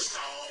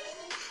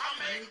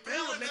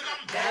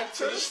 Back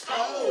to the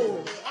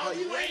stove. Oh,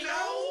 you ain't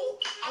know.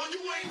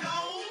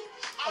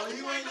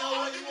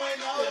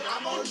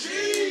 I'm OG.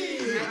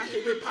 I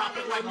keep it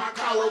popping like my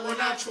collar when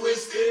I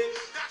twist it.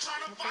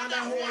 Find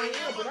out who I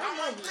am, but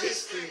I'm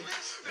unlisted.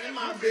 And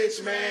my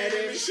bitch mad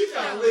at me, she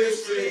got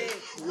listed.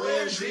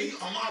 Red G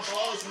on my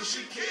balls when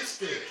she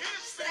kissed it.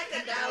 Stack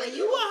a dollar,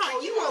 you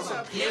want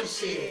some pimp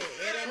shit.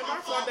 And I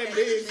thought that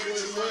bitch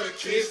was what a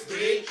kiss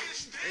dick.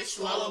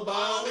 Swallow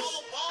balls.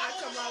 I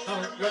come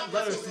out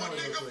Let her smell it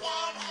real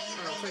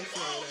quick.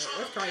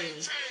 That's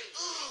Cayenne.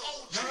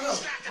 No.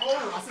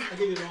 Oh, I think I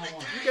gave you the wrong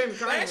one. You gave me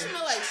But Cayenne. that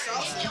smell like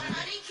salsa.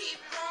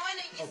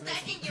 Oh,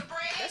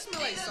 That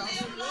smell like salsa.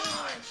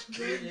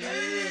 yeah,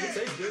 it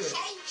tastes good.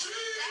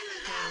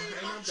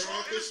 And I'm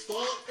back as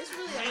fuck. It's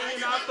really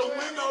Hanging hot. out the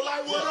window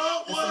like, what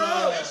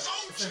up? It's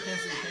in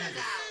Kansas City,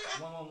 Kansas.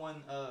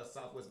 111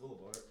 Southwest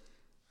Boulevard.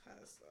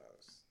 Hot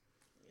sauce.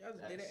 Y'all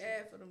just did an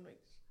ad for them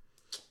niggas.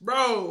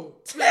 Bro,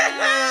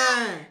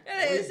 man.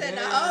 That nigga said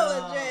the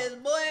whole address,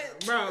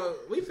 boy. Bro,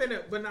 we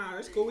finna, but nah,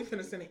 it's cool. We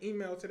finna send an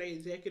email to the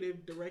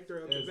executive director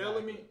of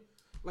development,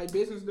 like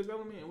business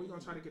development, and we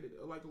gonna try to get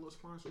a little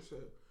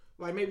sponsorship,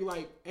 like maybe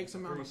like X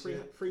amount of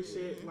free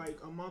shit, like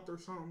a month or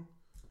something.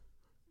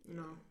 You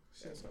know,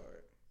 That's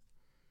hard.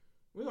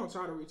 we gonna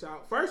try to reach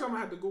out. First, I'm gonna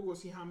have to Google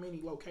see how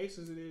many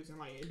locations it is and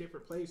like in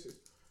different places.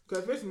 Cause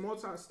if it's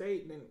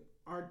multi-state, then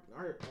our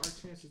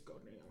chances go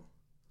down.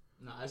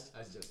 No, that's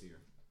just here.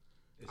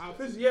 If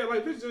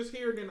it's just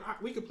here, then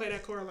we could play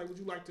that card. Like, would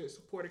you like to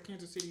support a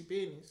Kansas City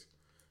business?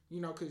 You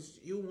know, cause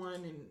you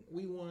won and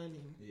we won,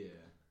 and yeah,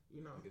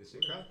 you know, get the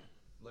shit cracking.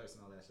 Let us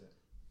know that shit.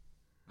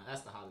 Now,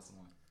 that's the hottest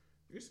one.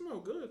 You smell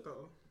good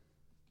though.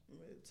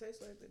 It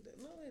tastes like that.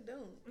 No, it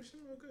don't. It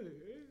smell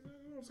good. It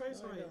don't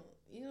taste like. Don't.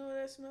 You know what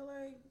that smell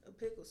like? A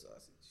pickle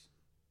sausage.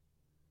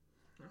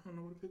 I don't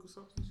know what a pickle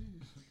sausage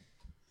is.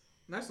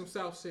 That's some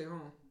South shit,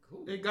 huh?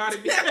 Cool. It gotta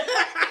be.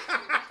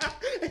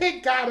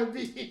 It gotta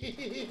be.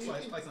 It's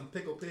like some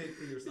pickle pig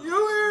feet or something. You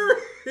heard?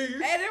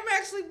 Hey, them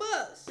actually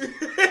bust.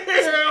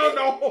 Hell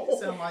no.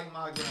 Sound like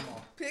my grandma.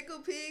 Pickle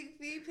pig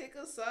feet,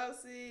 pickle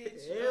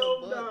sausage.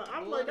 Hell no.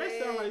 I'm like, that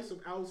sound like some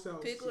out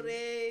South pickled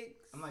shit. eggs.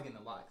 I'm not getting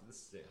a lot because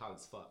this shit hot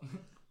as fuck.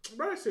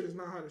 Bro, that shit is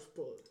not hot as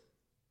fuck.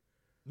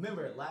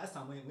 Remember, last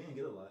time we didn't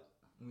get a lot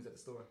when we was at the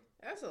store.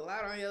 That's a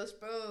lot on your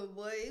spoon,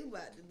 boy. You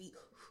about to be.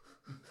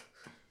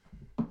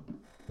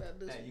 About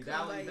to do Hey, some you come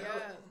down, like you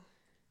down?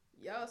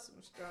 y'all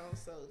some strong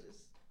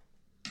soldiers.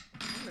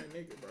 I'm that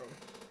nigga, bro.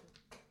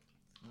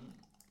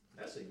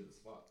 That shit good as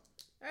fuck.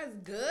 That's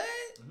good.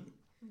 Mm-hmm.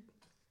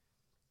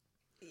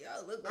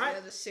 Y'all look like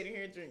y'all just sitting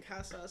here drinking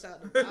hot sauce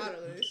out the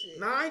bottle and shit.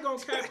 Nah, I ain't gonna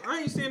cap.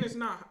 I ain't saying it's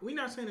not. We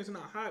not saying it's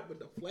not hot, but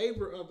the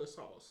flavor of the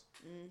sauce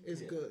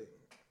is good.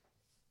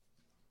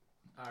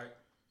 All right.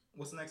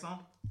 What's the next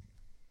song?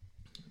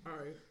 All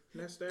right,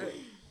 that's that.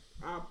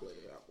 I'll play.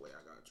 I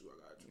got you.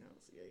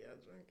 Yeah, y'all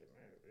drinking,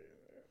 man.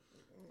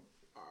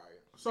 All right.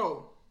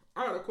 So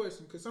I got a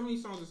question because some of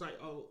these songs is like,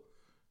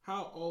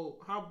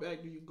 how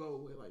back do you go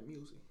with like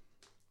music?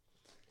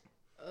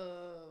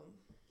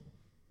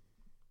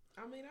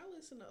 I mean, I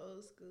listen to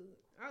old school.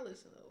 I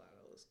listen to a lot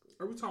of old school.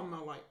 Are we talking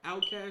about like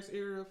Outkast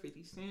era,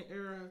 50 Cent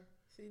era?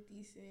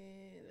 50 Cent,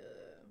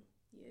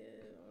 yeah,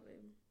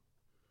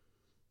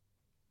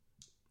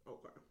 all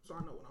them. Okay, so I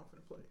know what I'm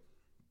finna play.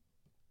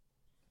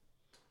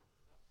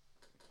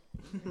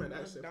 Man,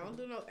 that shit Don't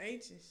do no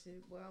ancient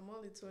shit, boy. I'm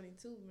only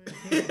 22, man.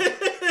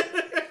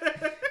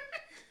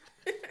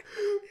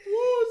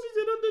 Woo, she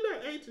said don't do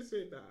that ancient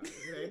shit, nah.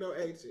 It ain't no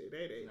ancient. It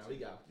ain't ancient. No, we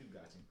got you.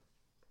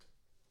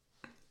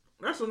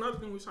 That's another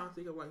thing we're trying to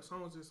think of, like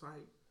songs just like,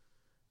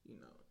 you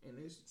know, and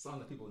it's Song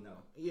that people know.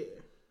 yeah.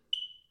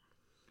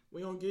 We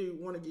don't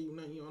want to give you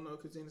nothing you don't know,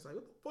 because then it's like,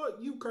 what the fuck,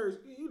 you curse,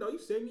 you know, you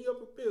set me up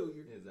for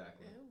failure.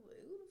 Exactly. Yeah, boy,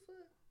 who the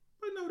fuck?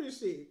 I know this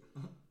shit.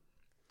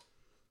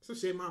 Some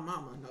shit my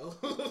mama know.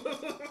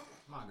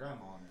 My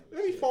grandma knows.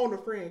 Let me phone a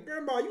friend.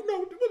 Grandma, you know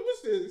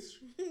what's this?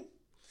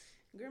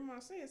 Grandma,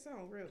 say a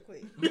song real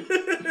quick.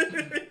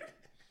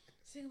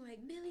 Sing like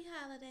Billie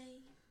Holiday.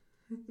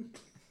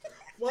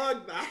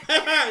 Fuck nah.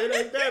 It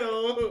ain't that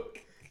old.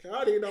 I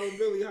don't even know what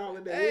Billie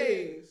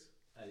Holiday is.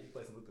 Hey, you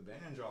play some Luther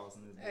Vandross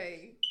in this.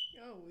 Hey,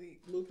 I'm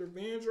weak. Luther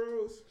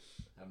Vandross.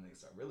 That nigga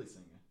start really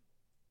singing.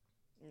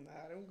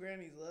 Nah, them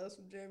grannies love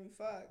some Jamie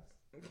Foxx.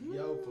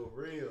 Yo, for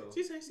real.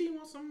 She said she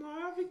wants some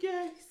Marvin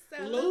Gaye.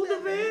 So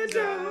Luther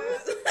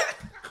Vandross.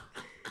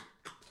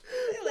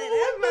 Like, What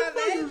that's the my fuck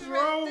baby is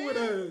wrong right with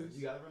there. us?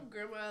 You got it, bro?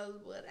 Grandma's,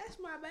 well, that's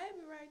my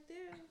baby right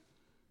there.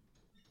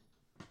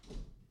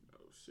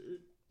 Oh shit.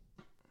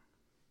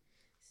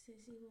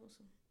 Says he wants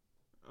some.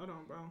 Hold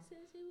on, bro.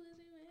 Says he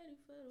wasn't ready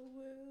for the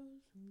world.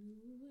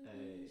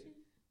 Hey.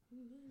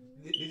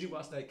 Did you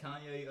watch that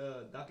Kanye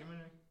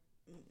documentary?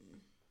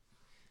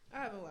 I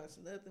haven't watched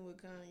nothing with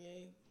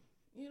Kanye.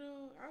 You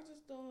know, I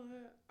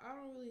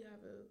don't really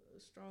have a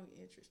strong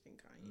interest in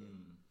Kanye.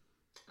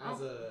 As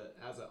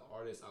an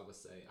artist, I would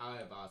say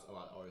I advise a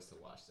lot of artists to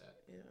watch that.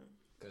 Yeah.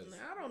 Cause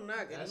I don't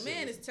knock it. The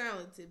man is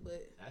talented,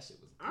 but that shit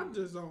was. I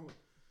just don't.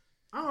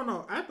 I don't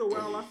know. After a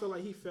while, I feel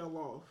like he fell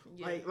off.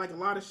 Yeah. Like a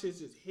lot of shit's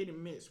just hit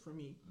and miss for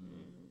me.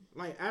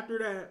 Like after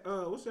that,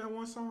 what's that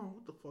one song?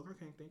 What the fuck? I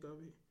can't think of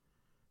it.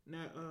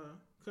 That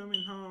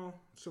coming home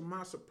to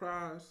my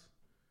surprise.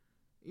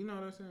 You know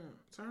what I'm saying?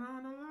 Turn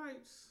on the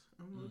lights.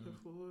 I'm looking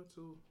forward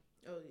to.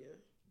 oh yeah.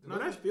 No,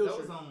 that's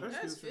Future.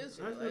 That's Future. That's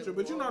Like, Future.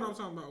 But you know what I'm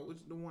talking about? Which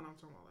the one I'm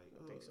talking about? Like,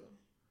 I think so.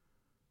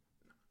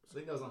 I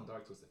think that was on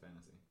Dark Twisted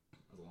Fantasy.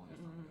 That was a long time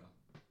ago.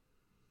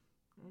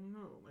 I don't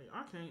know. Like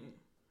I can't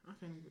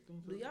even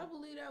think. Do y'all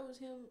believe that was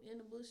him in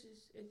the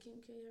bushes at Kim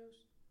K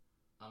house?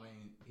 I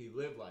mean, he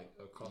lived like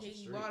across the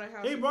He street. bought a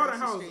house. He bought a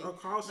across house the street.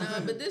 across the No,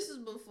 street. but this is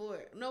before.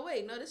 No,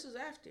 wait. No, this was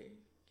after.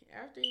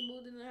 After he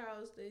moved in the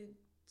house, they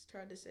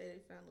tried to say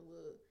they found a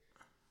little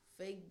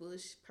fake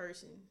bush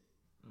person.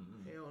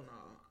 Hell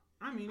no.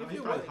 I mean, I if mean, it he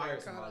was, probably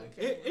hired somebody.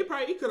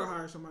 he could have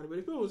hired somebody. But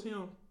if it was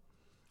him,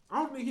 I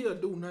don't think he'll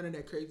do none of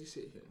that crazy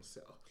shit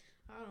himself.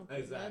 I don't put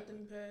Exactly.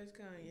 nothing past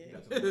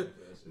Kanye.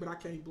 But I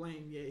can't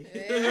blame Ye.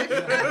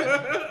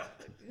 Yeah.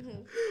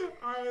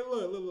 All right,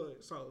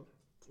 look. So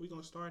we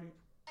gonna start it.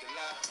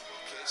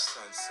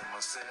 Stunts in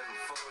my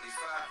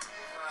 745.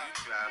 You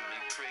drive me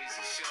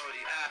crazy,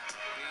 shorty. I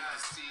need to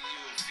see you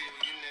and feel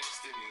you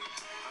next to me.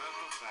 I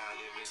provide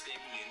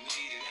everything you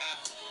need, and I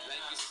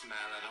like your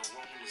smile. I don't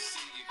want to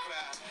see you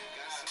cry.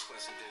 Got some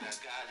questions that I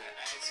gotta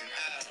ask, and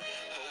I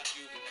hope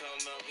you can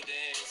come up with the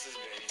answers,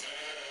 baby.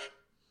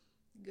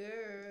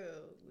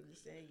 Girl, what you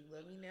saying? You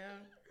love me now?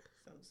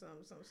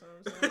 Some.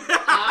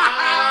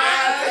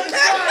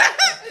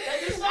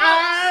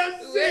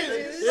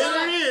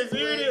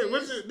 Here it is.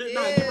 What's it? No,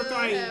 give her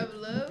Kanye. Have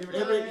love. Give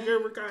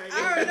her Kanye. I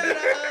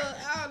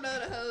don't know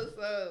the whole song,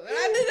 but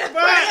I knew that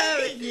part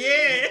of it.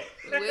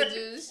 Yeah. Would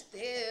you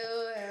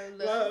still have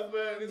Love love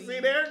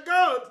there it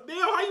goes. Damn,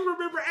 how you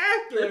remember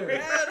after?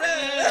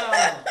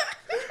 Damn.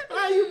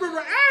 How you remember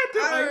after?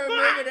 I Like, don't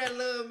remember that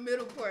little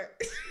middle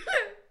part.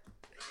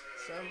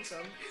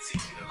 Something. It's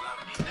easy to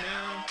love me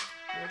now.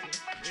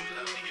 Would you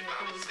love me if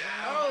I was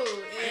down?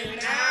 Oh,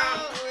 and now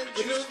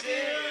would you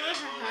still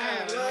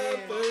have love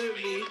for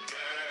me? Girl,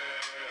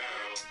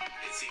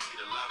 it's easy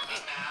to love me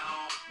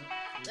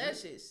now. That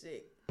shit's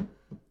sick.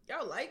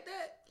 Y'all like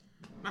that?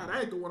 Nah,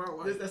 that ain't the one I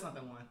like. That's not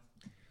the one.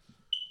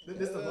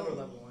 This is the lower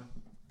level one.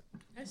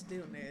 That's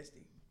still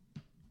nasty.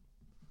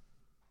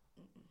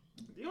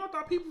 Y'all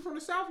thought people from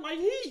the South like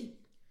heat.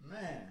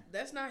 Man.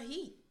 That's not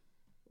heat.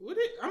 Would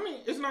it? I mean,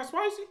 it's not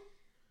spicy.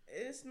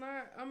 It's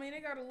not. I mean, they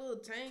got a little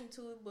tang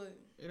to it, but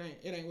It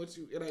ain't what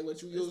you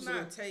used it's to.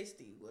 not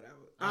tasty. What I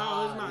would.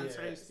 Oh, it's not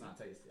yeah, tasty. It's not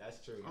tasty.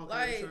 That's true. Okay,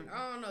 Like, sure.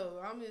 I don't know.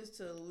 I'm used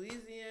to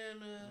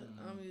Louisiana.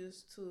 I'm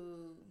used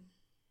to.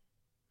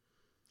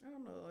 I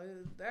don't know.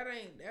 That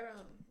ain't. I don't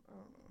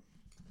know.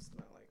 It's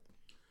not like.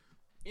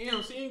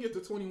 Damn, she didn't get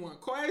the 21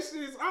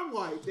 questions. I'm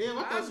like, damn,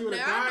 I thought she would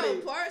have I got know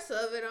it. parts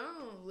of it. I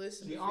don't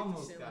listen She to 50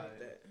 almost Cent got like it.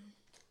 that.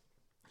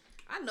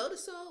 I know the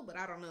song, but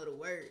I don't know the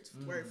words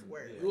word for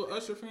word. yeah. You an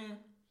Usher fan?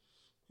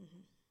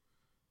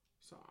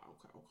 So,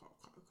 okay.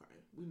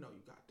 We know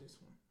you got this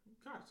one. You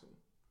got to.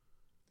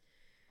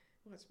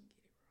 Watch me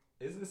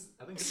get it. Is this?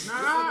 I think this is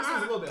Nah,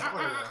 a little bit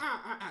harder.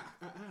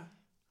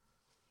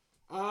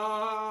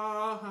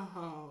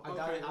 I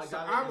got it.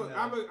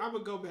 I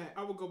would go back.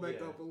 I would go back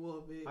Yeah. up a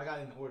little bit. I got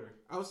it in order.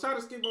 I was trying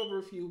to skip over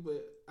a few,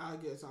 but I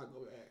guess I'll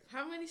go back.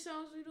 How many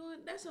songs we doing?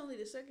 That's only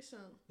the second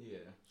song. Yeah.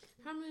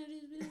 How many of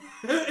these be?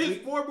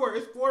 It's four more.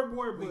 It's four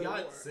more. We but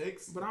got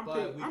 6, but I'm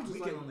but picking- I'm we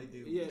just can like- only do.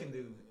 yeah, we can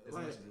do as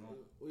like, much as we want.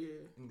 Yeah,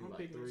 We can do I'm like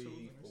picking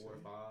 3, 4,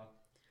 5.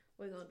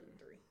 We're gonna do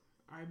 3.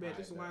 All right, bet Alright,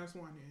 this is the bet. last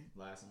one then.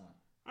 Last one.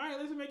 All right,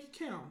 let's make it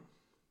count.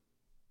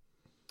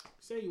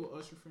 Say you a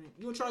Usher fan.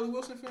 You a Charlie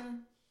Wilson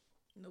fan?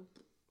 Nope.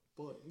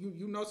 But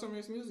you know some of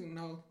his music?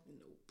 No.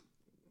 Nope.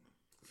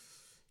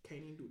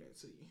 Can't even do that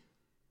to you.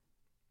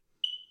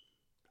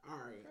 All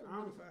right,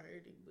 I'm if I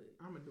heard it, but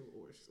I'm gonna do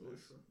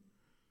Usher.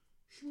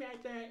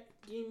 Smack that,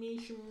 give me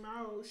some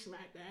more.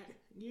 Smack that,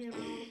 give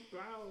me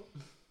blow.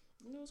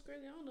 you know what's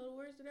crazy? I don't know the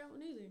words to that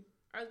one either.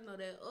 I just know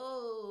that.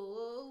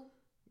 Oh.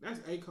 That's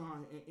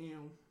Akon and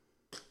M.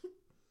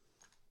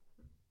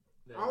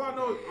 There All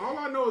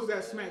I know is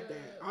that smack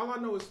that. All I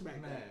know is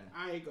smack Man. that.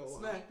 I ain't gonna lie.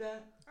 Smack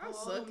that. I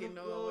suck in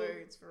knowing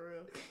words for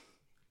real.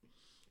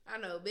 I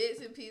know bits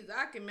and pieces.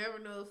 I can never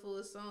know a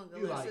full song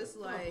You unless like, it's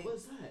like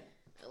what's that?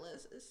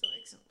 unless it's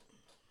like something.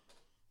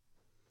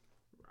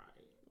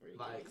 Right.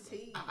 Like,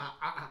 T.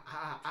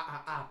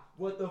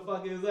 what the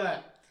fuck is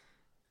that?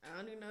 I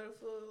don't even know the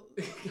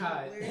full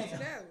God lyrics to damn.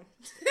 that one.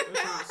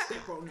 Let's not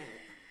step on that.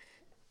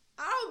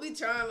 I don't be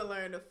trying to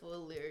learn the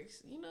full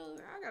lyrics. You know,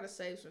 I gotta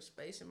save some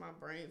space in my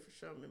brain for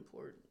something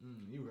important.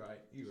 You right.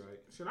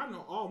 Shit, I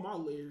know all my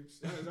lyrics.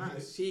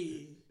 That's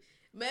shit.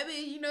 Maybe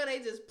you know they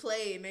just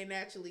play and they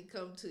naturally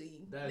come to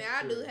you. That's now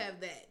I do true.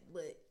 have that,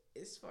 but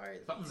as far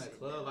as If I'm in me that sitting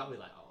club, down- I'll be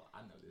like, oh, I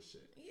know this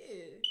shit.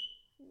 yeah,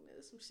 you know,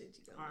 some shit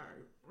you don't All know.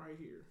 right, right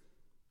here.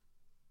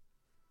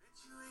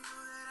 You ain't know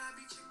that I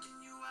be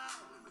checking you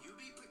out when you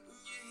be putting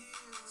your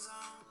heels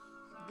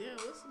on. Damn,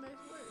 what's the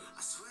next word?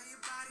 I swear your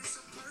body's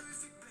so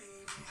perfect,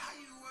 baby. How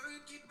you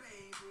work it,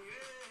 baby,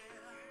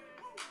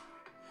 yeah.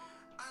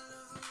 I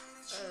love the way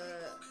that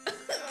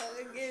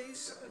you I gave you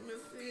something to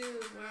feel,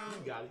 man.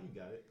 You got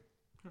it.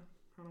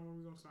 Hold on, when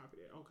we gonna stop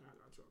it at? Okay, I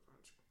got you.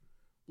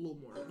 A little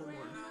more.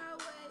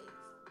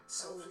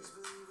 So please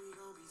believe we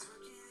gon' be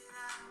twerking it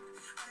out.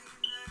 Are you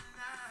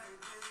not,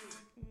 baby?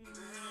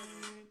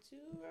 To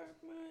rock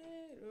my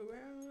head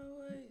around my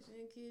waist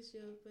and kiss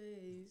your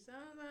face.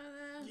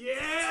 Yeah!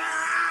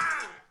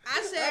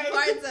 I said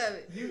parts of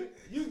it.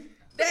 You.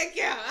 That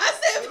count. I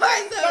said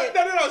parts of it.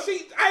 No.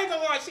 I ain't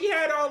gonna lie. She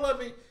had all of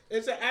it.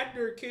 It's an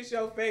actor kiss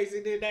your face,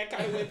 and then that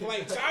kind of went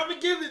blank. So I'm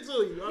gonna give it to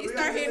you. He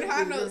start hitting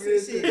high notes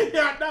and shit.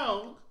 I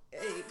know.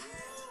 Hey.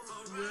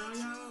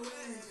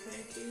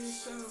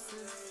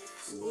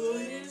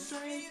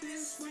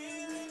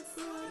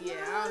 Yeah,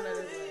 I don't know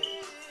this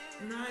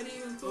word. Not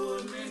even for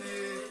a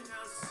minute.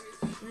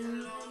 As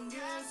long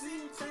as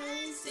it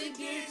takes to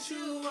get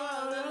you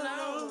all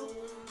alone.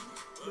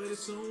 But as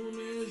soon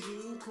as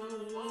you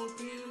come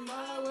walking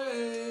my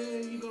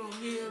way, you gon'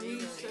 hear me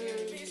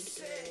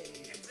say,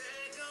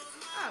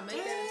 I'll make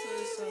that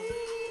into a song.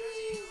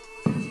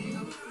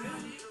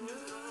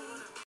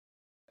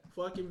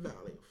 fucking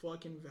valid.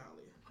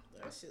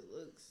 That shit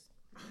looks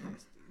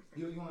nasty.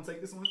 You want to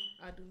take this one?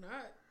 I do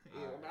not.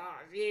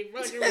 She ain't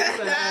fucking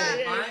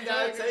If I ain't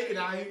gotta take it,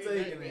 I ain't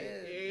taking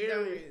it.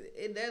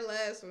 Yeah, that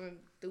last one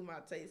threw my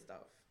taste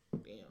off.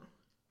 Damn.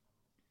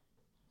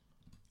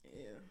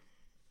 Yeah.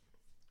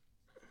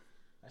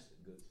 That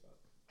shit good as fuck.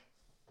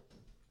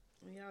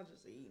 Y'all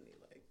just eating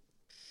it like.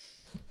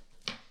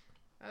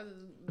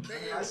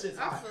 That shit's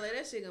I hot. feel like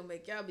that shit gonna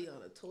make y'all be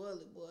on the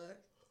toilet, boy.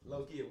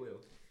 Low key, it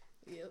will.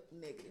 Yep,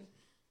 negative.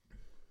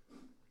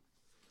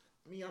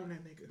 Me, I'm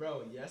that nigga.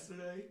 Bro,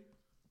 yesterday,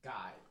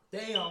 God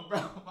Damn, bro,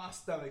 my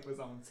stomach was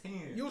on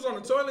 10. You was on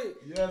the toilet?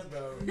 Yes,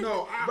 bro.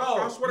 No,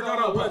 I swear to God,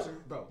 I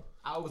wasn't. Bro,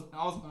 I was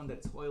on the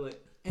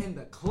toilet in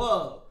the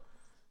club.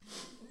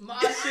 My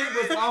shit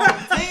was on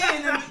 10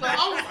 and I was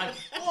like,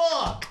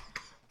 fuck.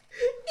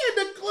 In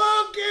the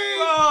club, gang.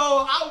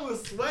 Bro, I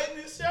was sweating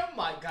and shit. I'm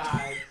like,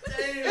 God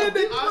damn.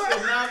 I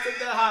should not take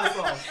that hot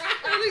sauce.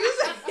 Nigga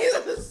said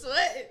he was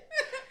sweating.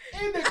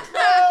 In the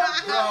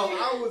club, bro.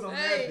 I was on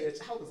that bitch.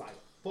 I was like,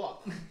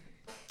 fuck.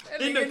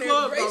 In the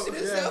club, bracing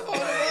himself on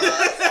the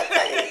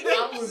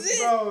I was,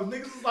 bro.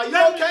 Niggas was like, you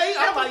okay?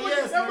 I'm like,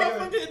 yes,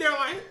 nigga. They're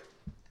like,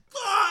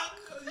 fuck.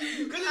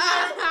 You good in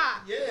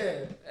there?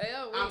 Yeah. Hey,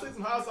 I took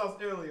some hot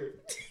sauce earlier.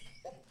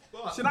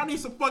 Fuck. Shit, I need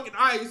some fucking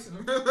ice.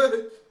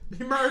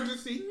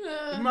 Emergency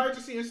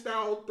in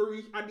style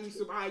 3. I need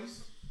some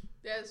ice.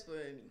 That's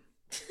funny.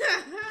 He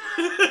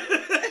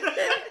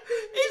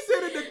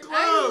said in the club, I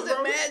just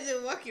bro.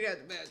 imagine walking out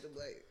the bathroom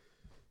like,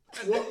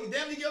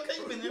 Damn, nigga, okay?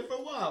 You been there for a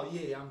while.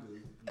 Yeah, I'm good.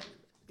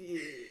 Yeah.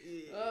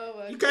 oh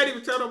my You can't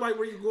even tell nobody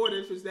where you going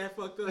if it's that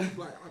fucked up. Like, I'm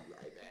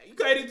like that. You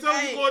can't even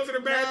tell you going to the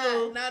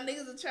bathroom. Nah,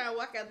 niggas are trying to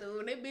walk out the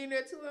room. They been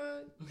there too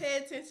long. Pay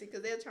attention,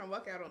 because they're trying to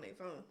walk out on their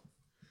phone.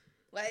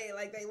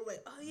 Like they was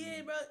like, oh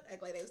yeah, bro.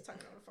 Act like they was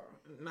talking on the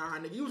phone. Nah,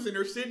 nigga, you was in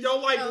there sitting your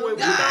life Oh, away.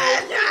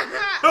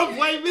 God. Don't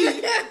blame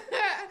me.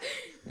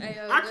 Hey,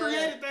 oh, I God.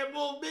 created that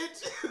little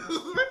bitch.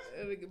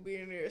 That nigga be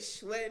in there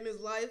sweating his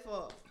life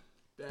off.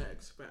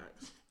 Facts.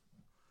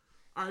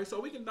 All right, so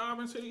we can dive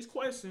into these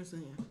questions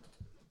then.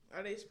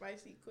 Are they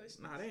spicy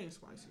questions? Nah, they ain't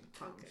spicy.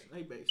 Promise. Okay.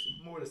 They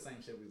basic. More the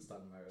same shit we was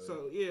talking about earlier.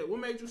 So yeah, what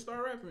made you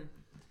start rapping?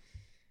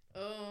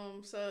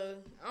 So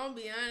I'm gonna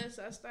be honest.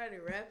 I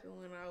started rapping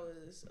when I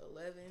was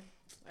 11.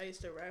 I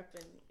used to rap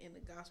in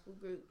the gospel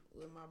group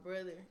with my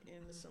brother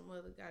and some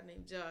other guy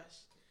named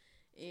Josh,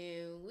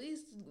 and we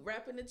used to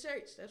rap in the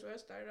church. That's where I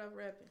started off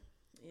rapping.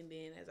 And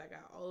then as I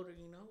got older,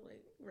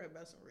 like rap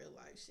about some real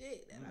life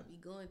shit that I be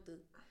going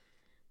through.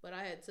 But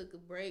I had took a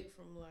break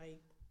from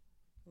like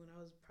when I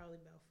was probably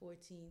about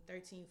 13,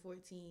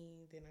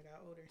 14. Then I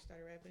got older and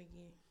started rapping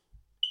again.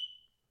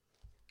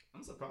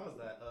 I'm surprised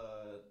that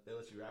they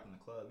let you rap in the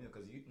club,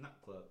 because you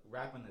not club,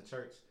 rap in the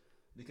church,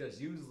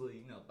 because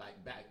usually,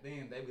 like back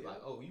then they be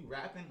like, oh, you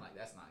rapping? Like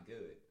that's not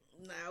good.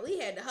 Nah, we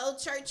had the whole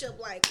church up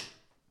like.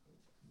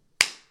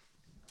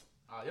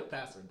 Oh, your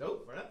pastor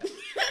dope for that.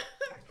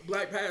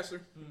 Black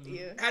pastor. Mm-hmm.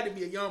 Yeah. Had to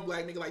be a young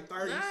black nigga like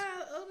 30s.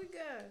 Nah, older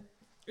guy.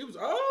 It was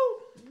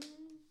old.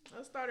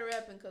 I started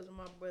rapping because of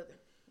my brother.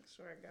 That's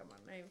where I got my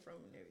name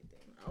from and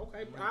everything.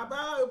 Okay, bravo.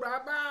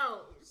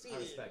 I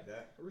respect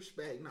that.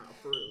 Respect, nah,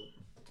 for real.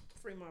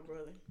 Free my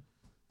brother.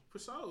 For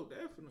sure,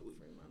 definitely.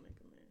 Free my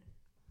nigga, man.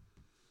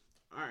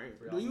 All right.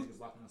 For y'all niggas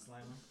locking and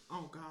slamming.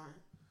 Oh God.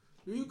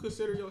 Do you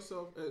consider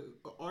yourself an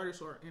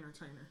artist or an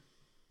entertainer?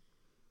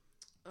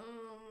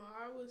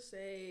 I would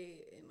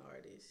say an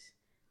artist.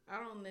 I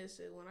don't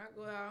necessarily, when I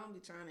go out, I don't be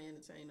trying to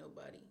entertain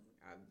nobody.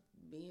 I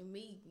being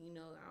me,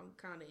 I'm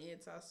kind of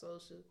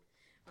antisocial.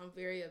 I'm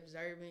very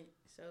observant,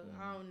 so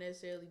I don't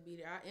necessarily be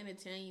there. I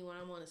entertain you when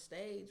I'm on a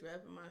stage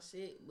rapping my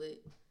shit, but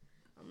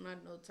I'm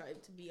not no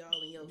type to be all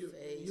in your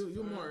face.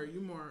 You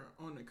more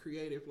on the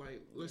creative,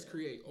 like let's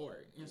create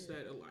art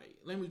instead of like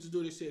let me just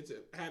do this shit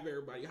to have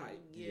everybody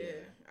hype.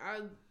 Yeah.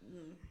 I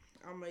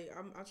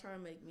try to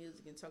make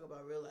music and talk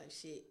about real life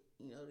shit.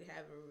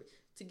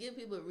 To give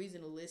people a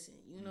reason to listen.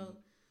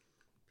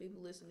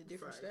 People listen to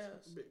different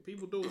styles.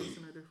 People do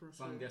listen to different.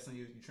 So I'm guessing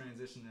you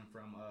transitioning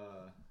from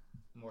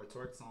more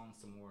twerk songs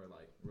to more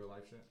like real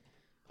life shit.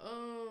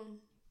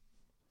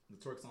 The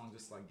twerk song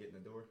just like getting the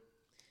door.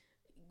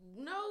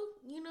 No,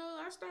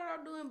 I started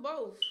out doing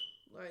both.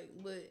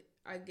 But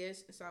I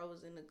guess since I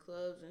was in the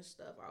clubs and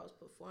stuff, I was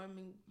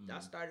performing. I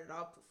started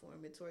off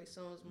performing twerk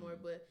songs more,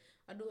 but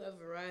I do have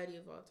a variety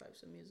of all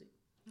types of music.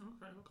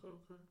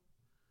 Okay.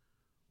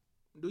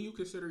 Do you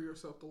consider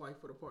yourself the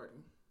life of the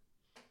party?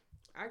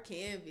 I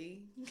can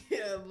be,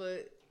 yeah,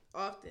 but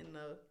often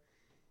though,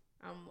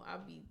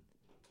 I'll be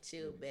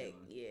chill back.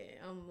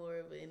 Yeah, I'm more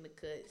of a in the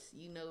cuts.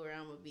 You know where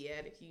I'm gonna be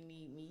at if you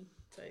need me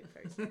type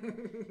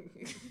person.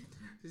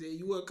 She said,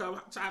 you wanna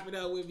come chop it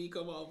up with me?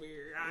 Come over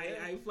here.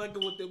 I ain't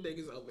fucking with them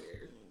niggas over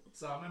there.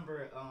 So I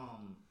remember,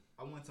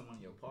 I went to one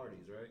of your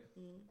parties, right?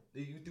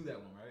 You do that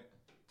one, right?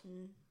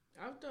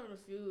 I've done a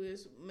few.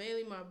 It's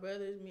mainly my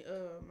brothers.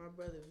 My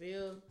brother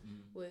Vil.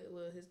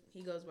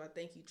 He goes by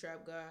Thank You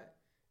Trap God.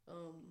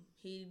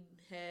 He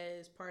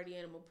has Party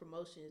Animal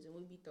Promotions, and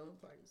we be throwing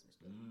parties and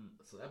stuff.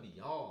 So that'd be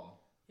y'all.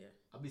 Yeah.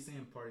 I'll be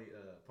seeing Party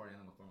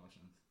Animal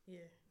Promotions.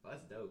 Yeah. Oh,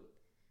 that's dope.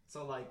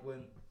 So like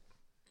when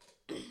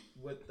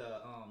with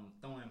the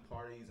throwing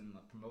parties and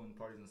promoting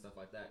parties and stuff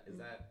like that, is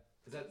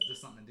that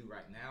just something to do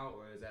right now,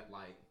 or is that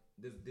like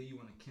do you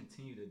want to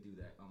continue to do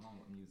that along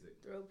with music?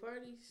 Throw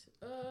parties?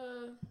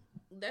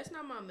 That's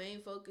not my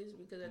main focus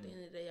because at the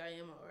end of the day, I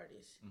am an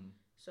artist.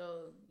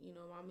 So,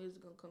 my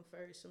music gonna come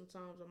first.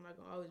 Sometimes I'm not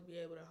gonna always be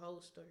able to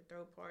host or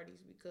throw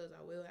parties because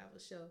I will have a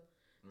show.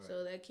 Right.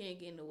 So that can't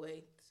get in the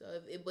way. So,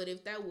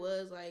 if that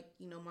was like,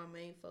 my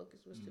main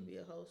focus was to be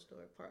a host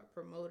or a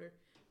promoter,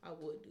 I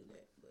would do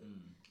that, but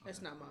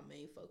that's not my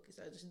main focus.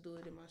 I just do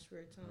it in my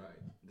spare time.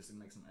 Right, just to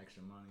make some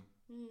extra money.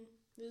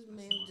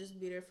 Just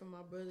be there for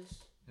my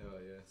brothers.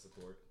 Hell yeah,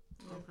 support.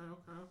 Okay.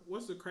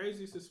 What's the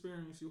craziest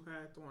experience you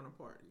had throwing a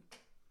party?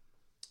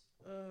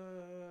 I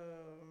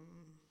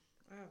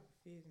have a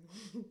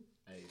feeling.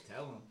 Hey,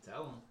 tell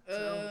him.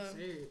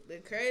 The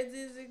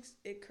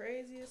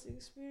craziest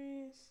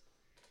experience.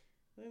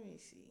 Let me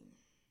see.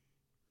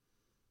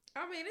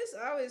 I mean, it's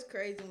always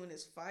crazy when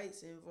there's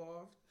fights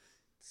involved.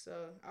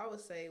 So I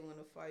would say when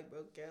a fight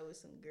broke out with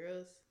some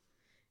girls,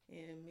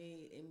 and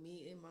me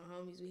and my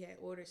homies, we had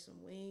ordered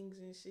some wings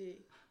and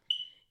shit.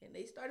 And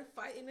they started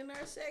fighting in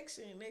our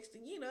section. Next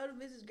thing you know, the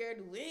bitches grabbed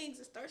the wings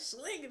and start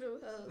slinging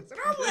them hoes. And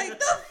I'm like,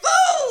 the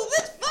fool!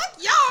 Bitch, fuck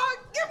y'all!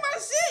 Get my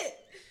shit!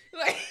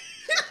 Like,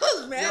 I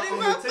was mad at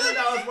my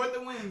 $10 worth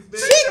of wings,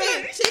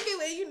 bitch. Chicken,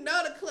 when you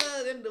know the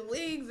club and the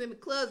wings and the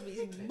clubs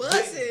be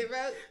busting,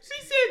 bro.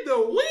 She said the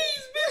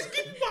wings, bitch,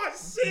 give me my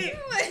shit.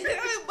 Like,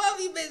 both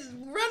of you bitches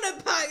run their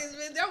pockets,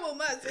 bitch. I want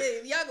my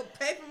shit. Y'all gonna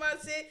pay for my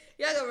shit.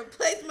 Y'all gonna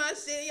replace my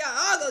shit. Y'all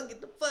all gonna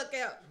get the fuck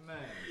out. Man.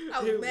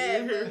 I was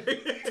mad,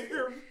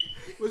 bro.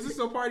 Was this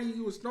a party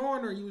you was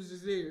throwing or you was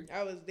just there?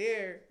 I was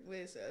there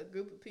with a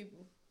group of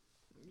people.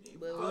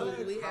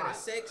 But we had a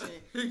section,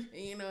 and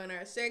you know, in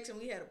our section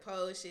we had a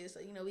pole shit. So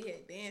you know, we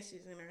had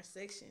dancers in our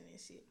section and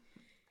shit.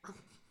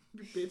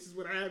 You bitches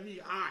would have me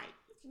high.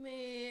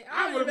 Man,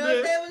 I don't know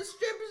if they was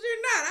strippers or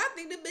not. I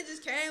think the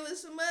bitches came with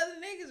some other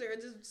niggas or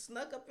just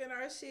snuck up in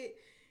our shit.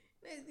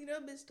 You know,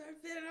 bitch start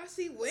fitting. I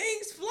see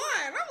wings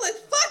flying. I'm like,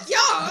 fuck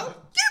y'all,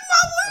 get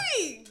my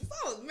wings.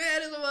 I was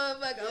mad as a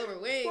motherfucker over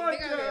wings.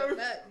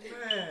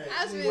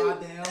 I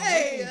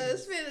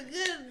spent a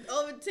good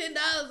over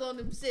 $10 on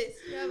them shits.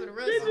 You having to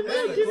run some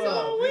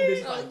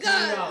money. Oh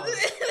God,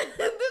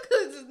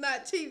 this is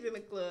not cheap in the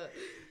club.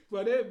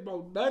 But it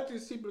about nothing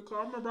cheap in the club.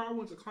 I remember I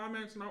went to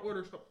Climax and I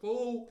ordered some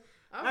food.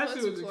 I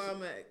went to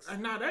Climax.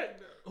 Nah,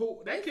 that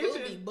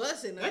kitchen be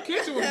busting. That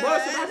kitchen was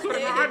busting. I swear to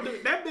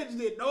God, that bitch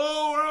did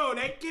no wrong.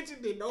 That kitchen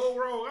did no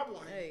wrong. I'm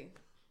like, hey.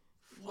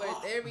 Boy,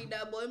 every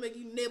that boy make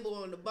you nibble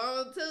on the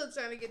bone too,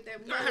 trying to get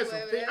that money.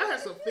 I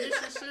had some fish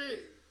and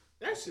shit.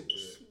 That shit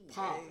was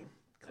popping.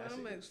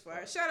 Climax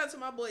fire. Shout out to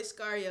my boy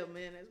Scario,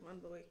 man. That's my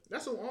boy.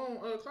 That's who own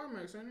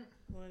Climax, ain't it?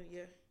 One of the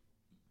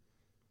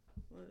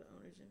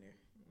owners in there.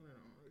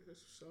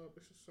 It's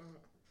a sub.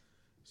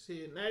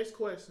 See, next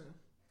question.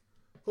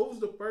 Who's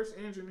the first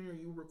engineer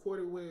you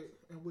recorded with,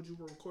 and would you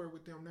record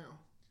with them now?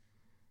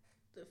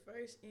 The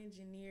first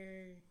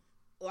engineer,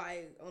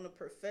 like on a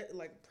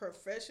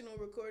professional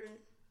recording.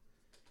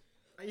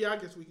 Yeah, I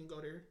guess we can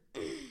go there.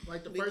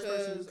 Like the first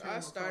person who came I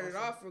started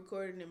off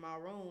recording in my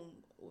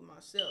room with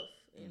myself,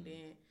 and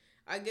then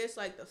I guess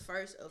like the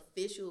first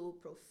official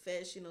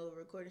professional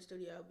recording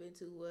studio I've been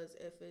to was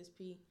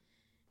FSP,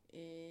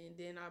 and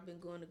then I've been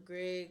going to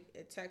Greg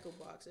at Tackle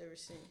Box ever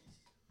since.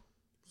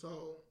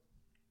 So,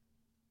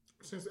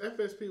 since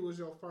FSP was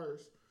your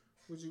first,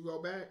 would you go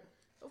back?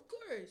 Of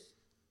course.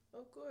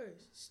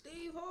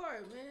 Steve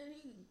hard, man.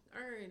 He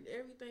earned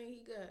everything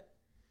he got.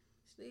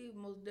 Steve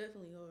most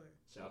definitely hard.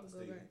 Shout out to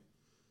Steve.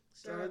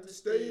 Shout out to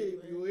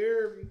Steve. You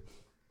hear me?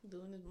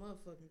 Doing this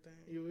motherfucking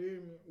thing. You hear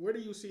me? Where do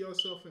you see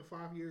yourself in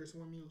 5 years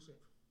with music?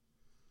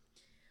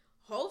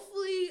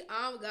 Hopefully,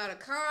 I've got a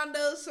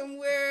condo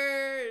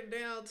somewhere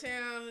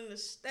downtown in the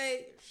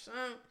state or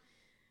something.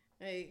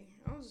 Hey,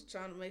 I'm just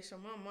trying to make sure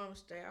my mom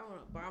stay. I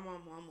want to buy my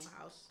mom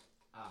a house.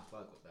 Ah,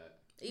 fuck with that.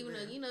 Even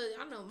though, you know,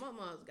 I know my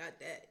mom's got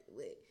that.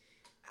 But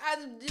I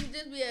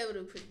just be able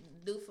to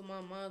do for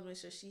my mom, make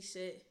sure she's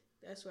set.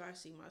 That's where I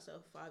see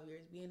myself 5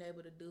 years, being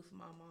able to do for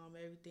my mom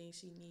everything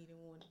she need and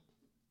want.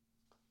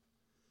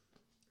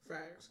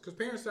 Facts. Because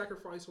parents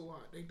sacrifice a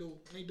lot. They do.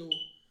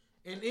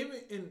 And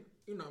even,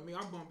 you know, I mean,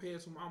 I bump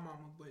heads with my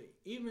mama, but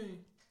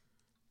even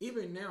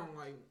now,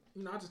 like,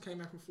 you know, I just came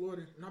back from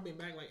Florida, and I've been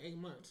back like 8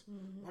 months.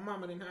 Mm-hmm. My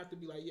mama didn't have to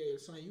be like, yeah,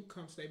 son, you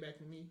come stay back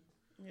with me.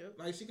 Yep.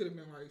 Like, she could have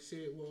been like,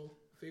 shit, well,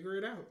 figure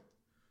it out.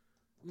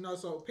 You know,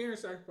 so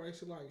parents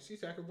sacrifice, like, she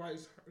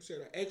sacrificed,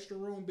 an extra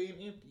room being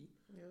empty.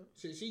 Yep.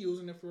 Shit, she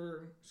using it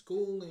for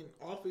school and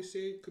office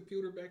shit,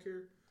 computer back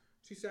here.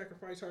 She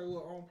sacrificed her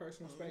little own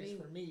personal space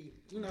for me.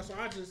 You know, so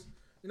I just,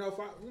 you know, if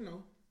I, you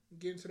know,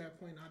 get to that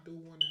point, I do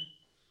want to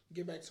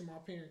get back to my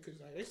parents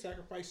because like, they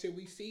sacrifice shit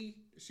we see,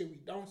 shit we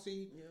don't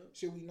see,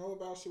 shit we know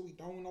about, shit we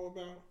don't know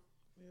about.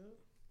 Yep.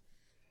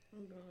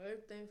 I'm doing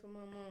everything for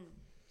my mom.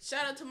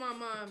 Shout out to my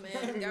mom,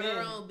 man. Got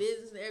her own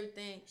business and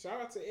everything.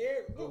 Shout out to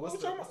Eric.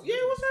 What's her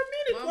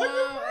meeting?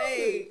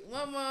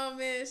 My mom,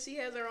 man, she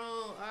has her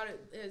own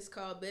it's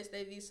called Best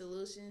AV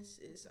Solutions.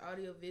 It's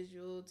audio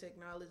visual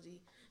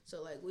technology.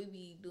 So like we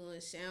be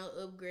doing sound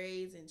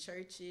upgrades in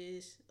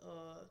churches,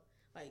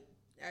 like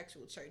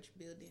actual church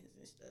buildings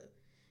and stuff.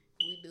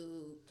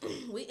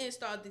 We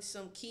installed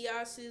some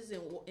kiosks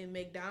in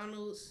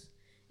McDonald's.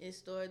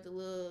 Installed the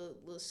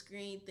little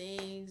screen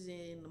things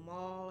in the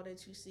mall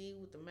that you see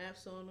with the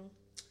maps on them.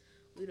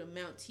 We done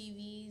mount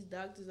TVs,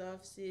 doctor's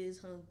offices,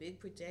 hung big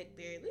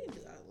projector. We do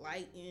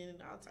lighting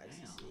and all types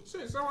of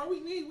shit. So all we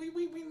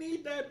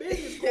need that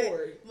business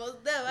card.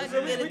 Most definitely, I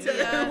can get it to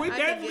y'all. We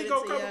definitely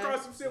gonna come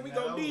across some shit we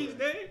gonna need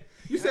then.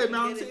 You said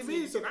mount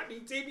TV, so I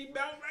need TV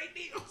mount right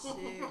now. Shit,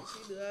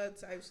 she do all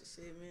types of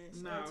shit, man.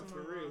 Nah,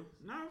 for real.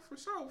 Nah, for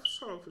sure.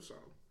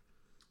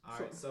 All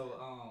right, so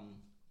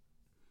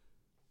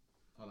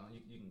hold on,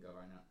 you can go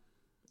right now.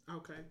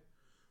 Okay.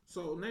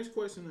 So next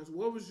question is,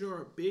 what was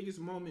your biggest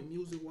moment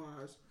music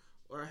wise,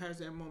 or has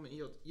that moment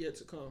yet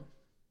to come?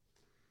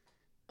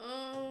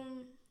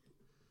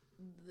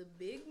 The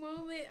big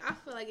moment, I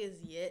feel like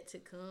it's yet to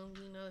come,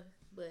 you know.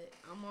 But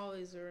I'm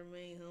always to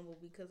remain humble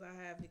because I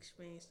have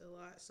experienced a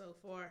lot so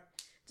far.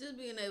 Just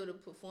being able to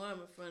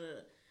perform in front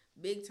of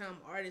big time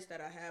artists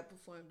that I have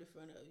performed in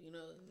front of, you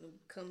know,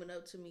 coming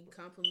up to me,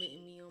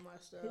 complimenting me on my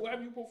stuff. Who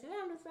have you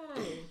performed in front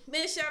of?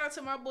 Man, shout out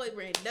to my boy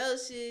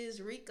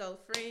Brandocious, Rico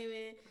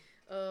Freeman.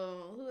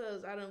 Who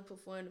else? I done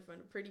performed in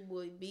front of Pretty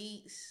Boy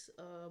Beats,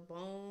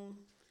 Bone,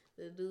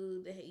 the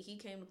dude that he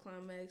came to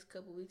Climax a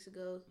couple weeks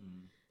ago.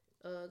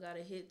 Got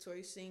a hit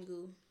Tory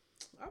single.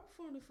 I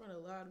performed in front of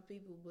a lot of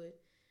people, but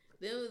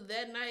then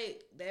that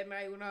night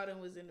when all them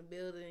was in the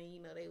building,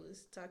 you know, they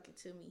was talking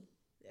to me.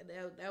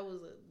 That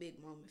was a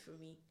big moment for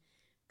me,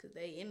 cause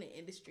they in the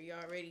industry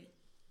already.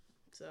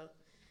 So,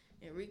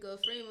 and Rico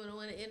Freeman, the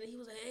one that ended, he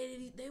was like,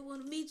 "Hey, they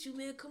want to meet you,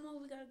 man. Come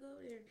on, we gotta go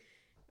there."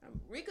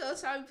 Rico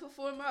saw me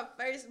perform my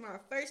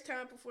first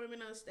time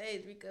performing on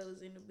stage. Rico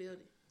was in the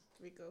building.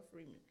 Rico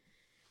Freeman.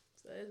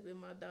 So it's been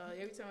my dog.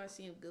 Every time I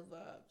see him, good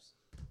vibes.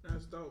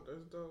 That's dope.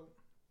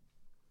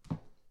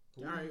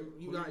 All right,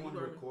 you want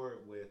to record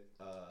with?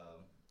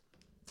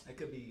 It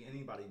could be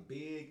anybody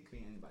big, it could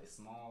be anybody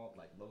small,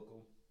 like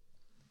local.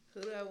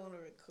 Who do I want to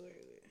record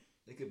with?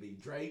 It could be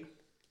Drake,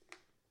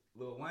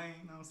 Lil Wayne.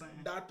 You know what I'm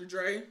saying? Dr.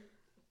 Dre.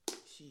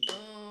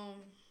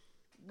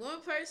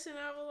 One person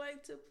I would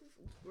like to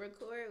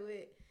record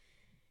with.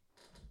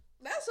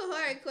 That's a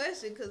hard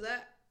question because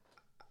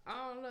I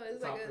don't know.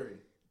 It's top like three.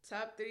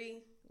 Top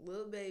three.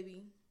 Lil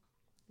Baby,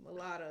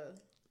 Mulatto.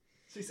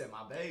 She said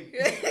my baby.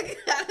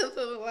 Gotta put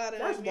Mulatto.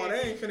 First of all, they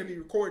ain't finna be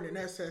recording in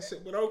that session,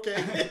 but okay.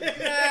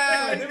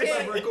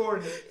 I'm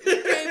recording it.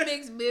 You can't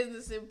mix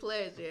business and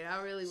pleasure.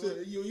 I really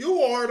want.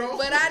 You are though.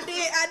 But I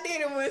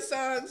did in one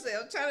song. So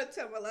I'm trying to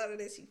tell Mulatto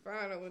that she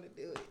fine. I want to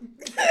do it.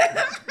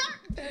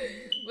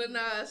 But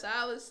nah, so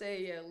I would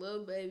say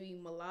Lil Baby,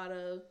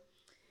 Mulatto,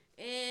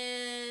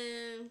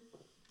 and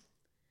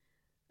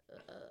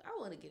I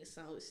want to get a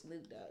song with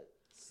Snoop Dogg.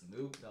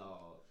 Snoop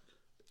Dogg.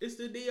 It's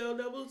the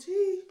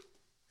D-O-double-T.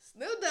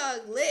 Snoop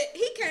Dogg lit.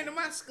 He came to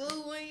my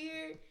school one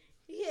year.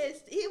 He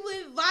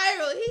went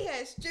viral. He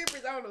had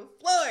strippers on the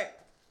floor.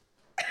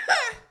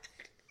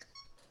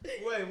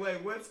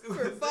 Wait, what school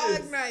for is Fog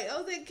this? Night.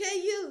 I was at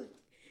KU.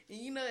 And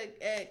you know,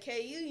 at KU,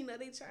 you know,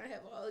 they trying to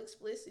have all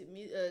explicit,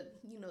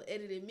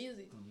 edited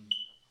music. Mm-hmm.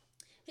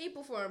 He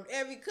performed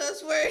every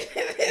cuss word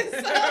in his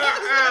song.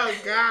 Oh,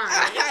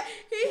 God.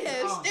 He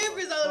had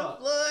strippers on the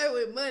floor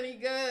with money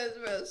guns,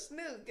 bro.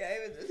 Snoop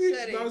gave it to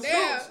shut it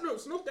down.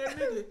 Snoop, that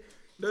nigga.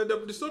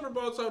 The Super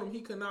Bowl told him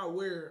he could not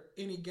wear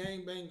any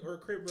gangbang or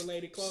crip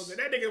related clothes. And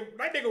that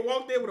nigga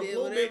walked in with a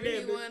blue bandana.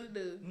 He wanted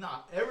to do.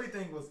 Nah,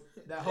 everything was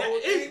that whole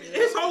thing.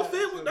 His whole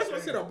fit was, that's what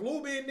I said, a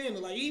blue bandana.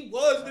 Like he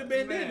was the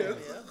bandana.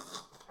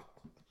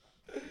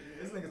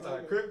 This nigga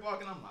started crip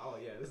walking. I'm like, oh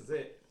yeah, this is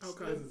it.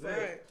 Okay, this is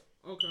it.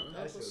 Okay,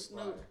 that's just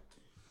Snoop.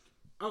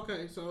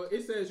 Okay, so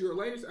it says your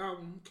latest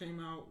album came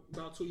out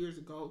about 2 years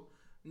ago.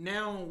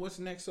 Now, what's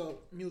next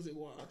up, music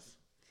wise?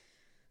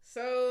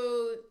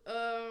 So,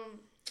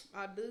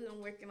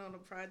 I'm working on a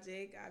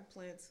project.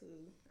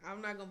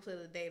 I'm not gonna put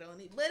a date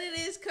on it, but it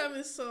is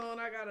coming soon.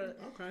 I got a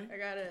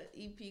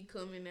EP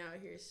coming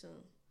out here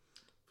soon.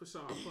 For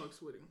sure, I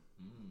fucks with him.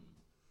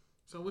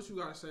 So, what you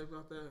gotta say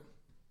about that?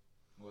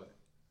 What?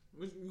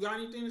 You got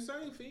anything to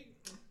say, Feet?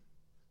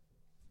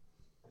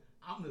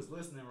 I'm just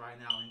listening right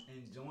now and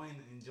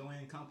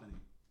enjoying company.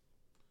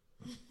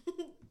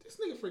 This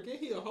nigga forget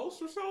he a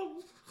host or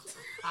something?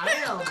 I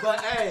am,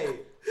 but hey,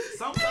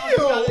 sometimes you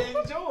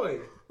gotta enjoy.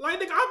 Like,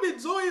 nigga, I'm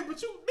enjoying,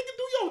 but you, nigga,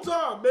 do your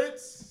job,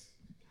 bitch.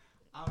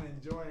 I'm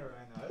enjoying it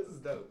right now. This is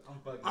dope. I'm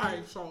fucking. All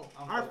right, so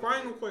our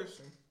final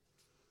question.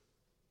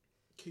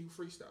 Can you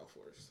freestyle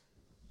for us?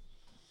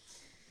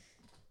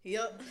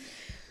 Yep.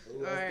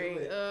 Ooh, all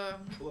right.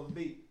 Pull up a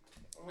beat.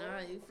 Nah,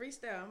 you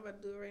freestyle. I'm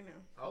about to do it right now.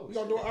 Oh, you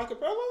gonna do an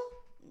acapella?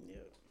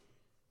 Yep.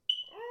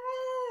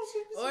 Oh,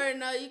 or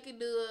no, you can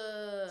do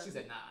She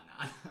said, nah.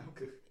 I'm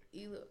good.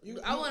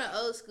 I want an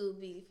old school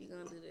beat if you're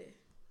gonna do that.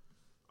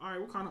 All right,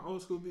 what kind of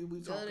old school beat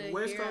we talking?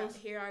 West Coast?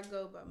 Here I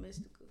Go by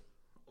Mystical.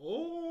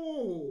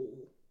 Oh.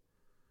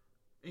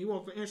 And you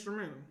want the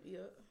instrumental?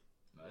 Yep.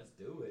 Let's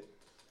do it.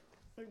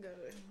 I got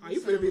it.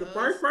 You finna be the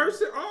first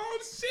person? Oh,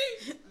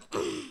 shit.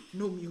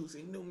 New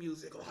music.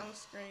 I'm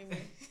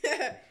screaming.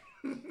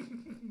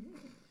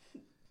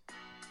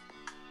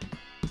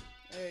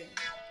 Hey.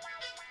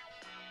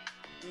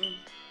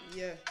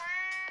 Yeah.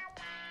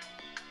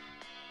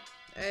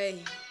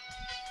 Hey.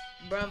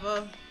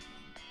 Bravo.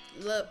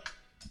 Look.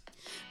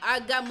 I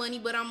got money,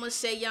 but I'ma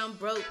say I'm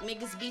broke.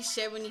 Niggas be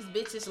sharing these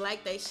bitches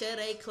like they share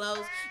they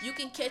clothes. You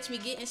can catch me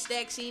getting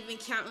stacks, even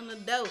counting the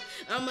dough.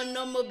 I'm a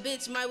normal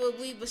bitch, my what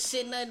we but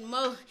shit nothing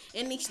more.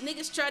 And these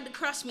niggas tried to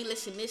cross me,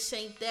 listen, this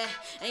ain't that.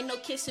 Ain't no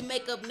kissing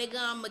makeup, nigga,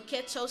 I'ma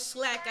catch your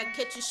slack. I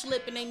catch you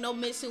slipping, ain't no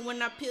missing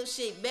when I peel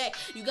shit back.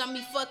 You got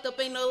me fucked up,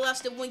 ain't no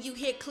lost it when you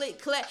hear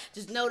click clack.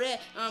 Just know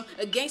that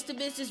against the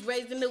bitches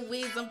raised in the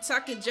weeds. I'm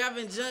talking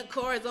driving junk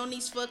cars on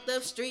these fucked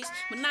up streets.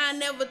 But now I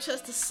never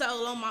trust a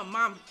soul on my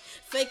mama.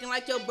 Faking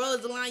like your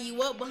bros to line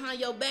you up behind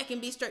your back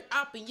and be straight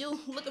up and you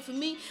looking for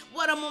me.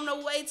 What, I'm on the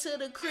way to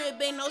the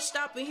crib, ain't no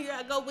stopping. Here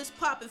I go, it's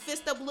popping.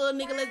 Fist up, little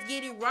nigga, let's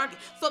get it rockin'.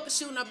 Fuck a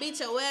shootin', I beat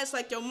your ass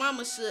like your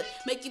mama should.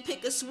 Make you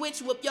pick a switch,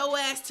 whoop your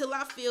ass till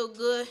I feel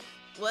good.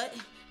 What?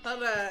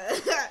 Hold on.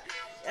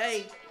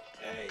 Hey,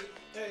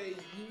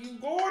 you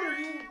going or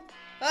you?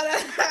 hold on.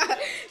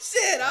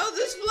 Shit, I was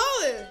just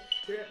flowing.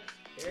 Yeah.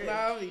 No,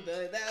 I'll be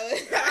done that way.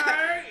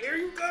 Alright, here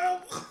you go.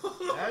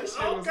 That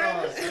shit was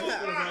hard.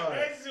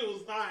 That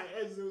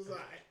shit was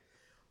hard.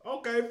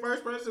 Okay,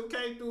 first person who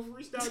came through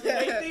freestyle did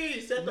they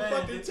thing. Set the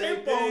fucking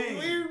tempo. You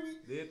hear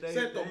me?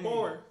 Set the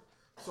bar.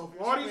 So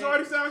for all these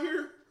artists out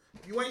here,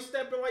 you ain't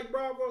stepping like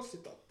Bravo,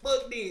 sit the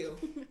fuck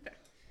down.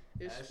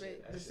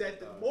 Just set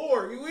the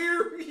bar. You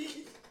hear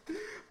me?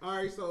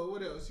 Alright, so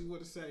what else you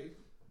want to say?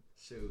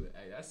 Shoot,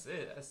 hey, that's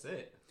it.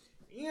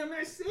 Yeah,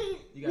 that's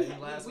it. You got any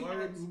last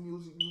words?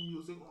 New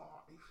music.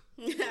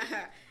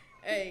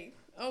 Hey,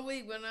 I'm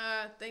weak, but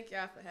thank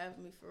y'all for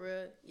having me for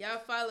real. Y'all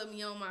follow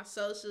me on my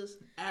socials.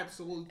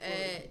 Absolutely.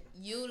 At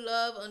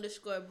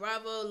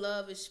YouLove_Bravo.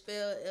 Love is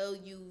spelled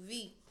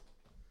LUV.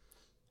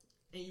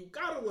 And you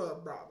gotta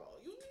love Bravo.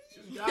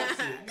 You got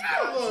to. You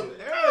gotta love it.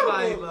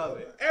 Everybody love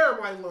it.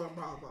 Everybody love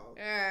Bravo. All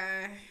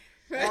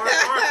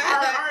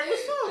right,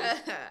 what's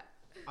up?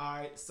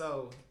 Alright,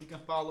 so you can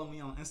follow me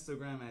on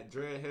Instagram at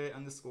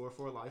dreadhead_for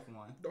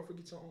life1. Don't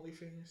forget your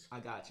OnlyFans. I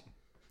got you.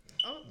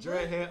 Oh,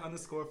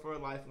 Dreadhead_for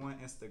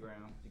life1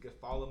 Instagram. You can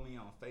follow me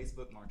on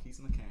Facebook, Marquise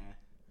McCann.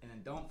 And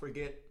then don't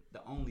forget the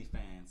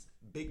OnlyFans,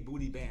 Big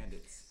Booty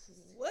Bandits.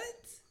 what?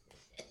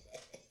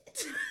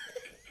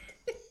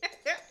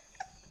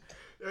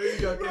 There you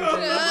go. You do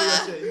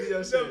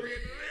your shit.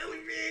 Really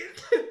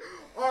big.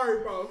 All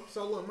right, bro.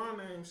 So look, my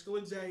name's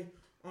Skilla J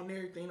on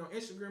everything. On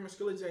Instagram, it's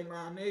Skilla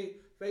J98.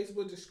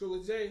 Facebook is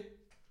Skilla J.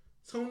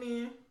 Tune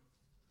in.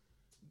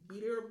 Be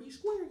there or be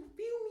square. You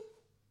feel me?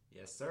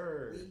 Yes,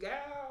 sir. We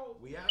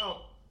out. We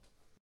out.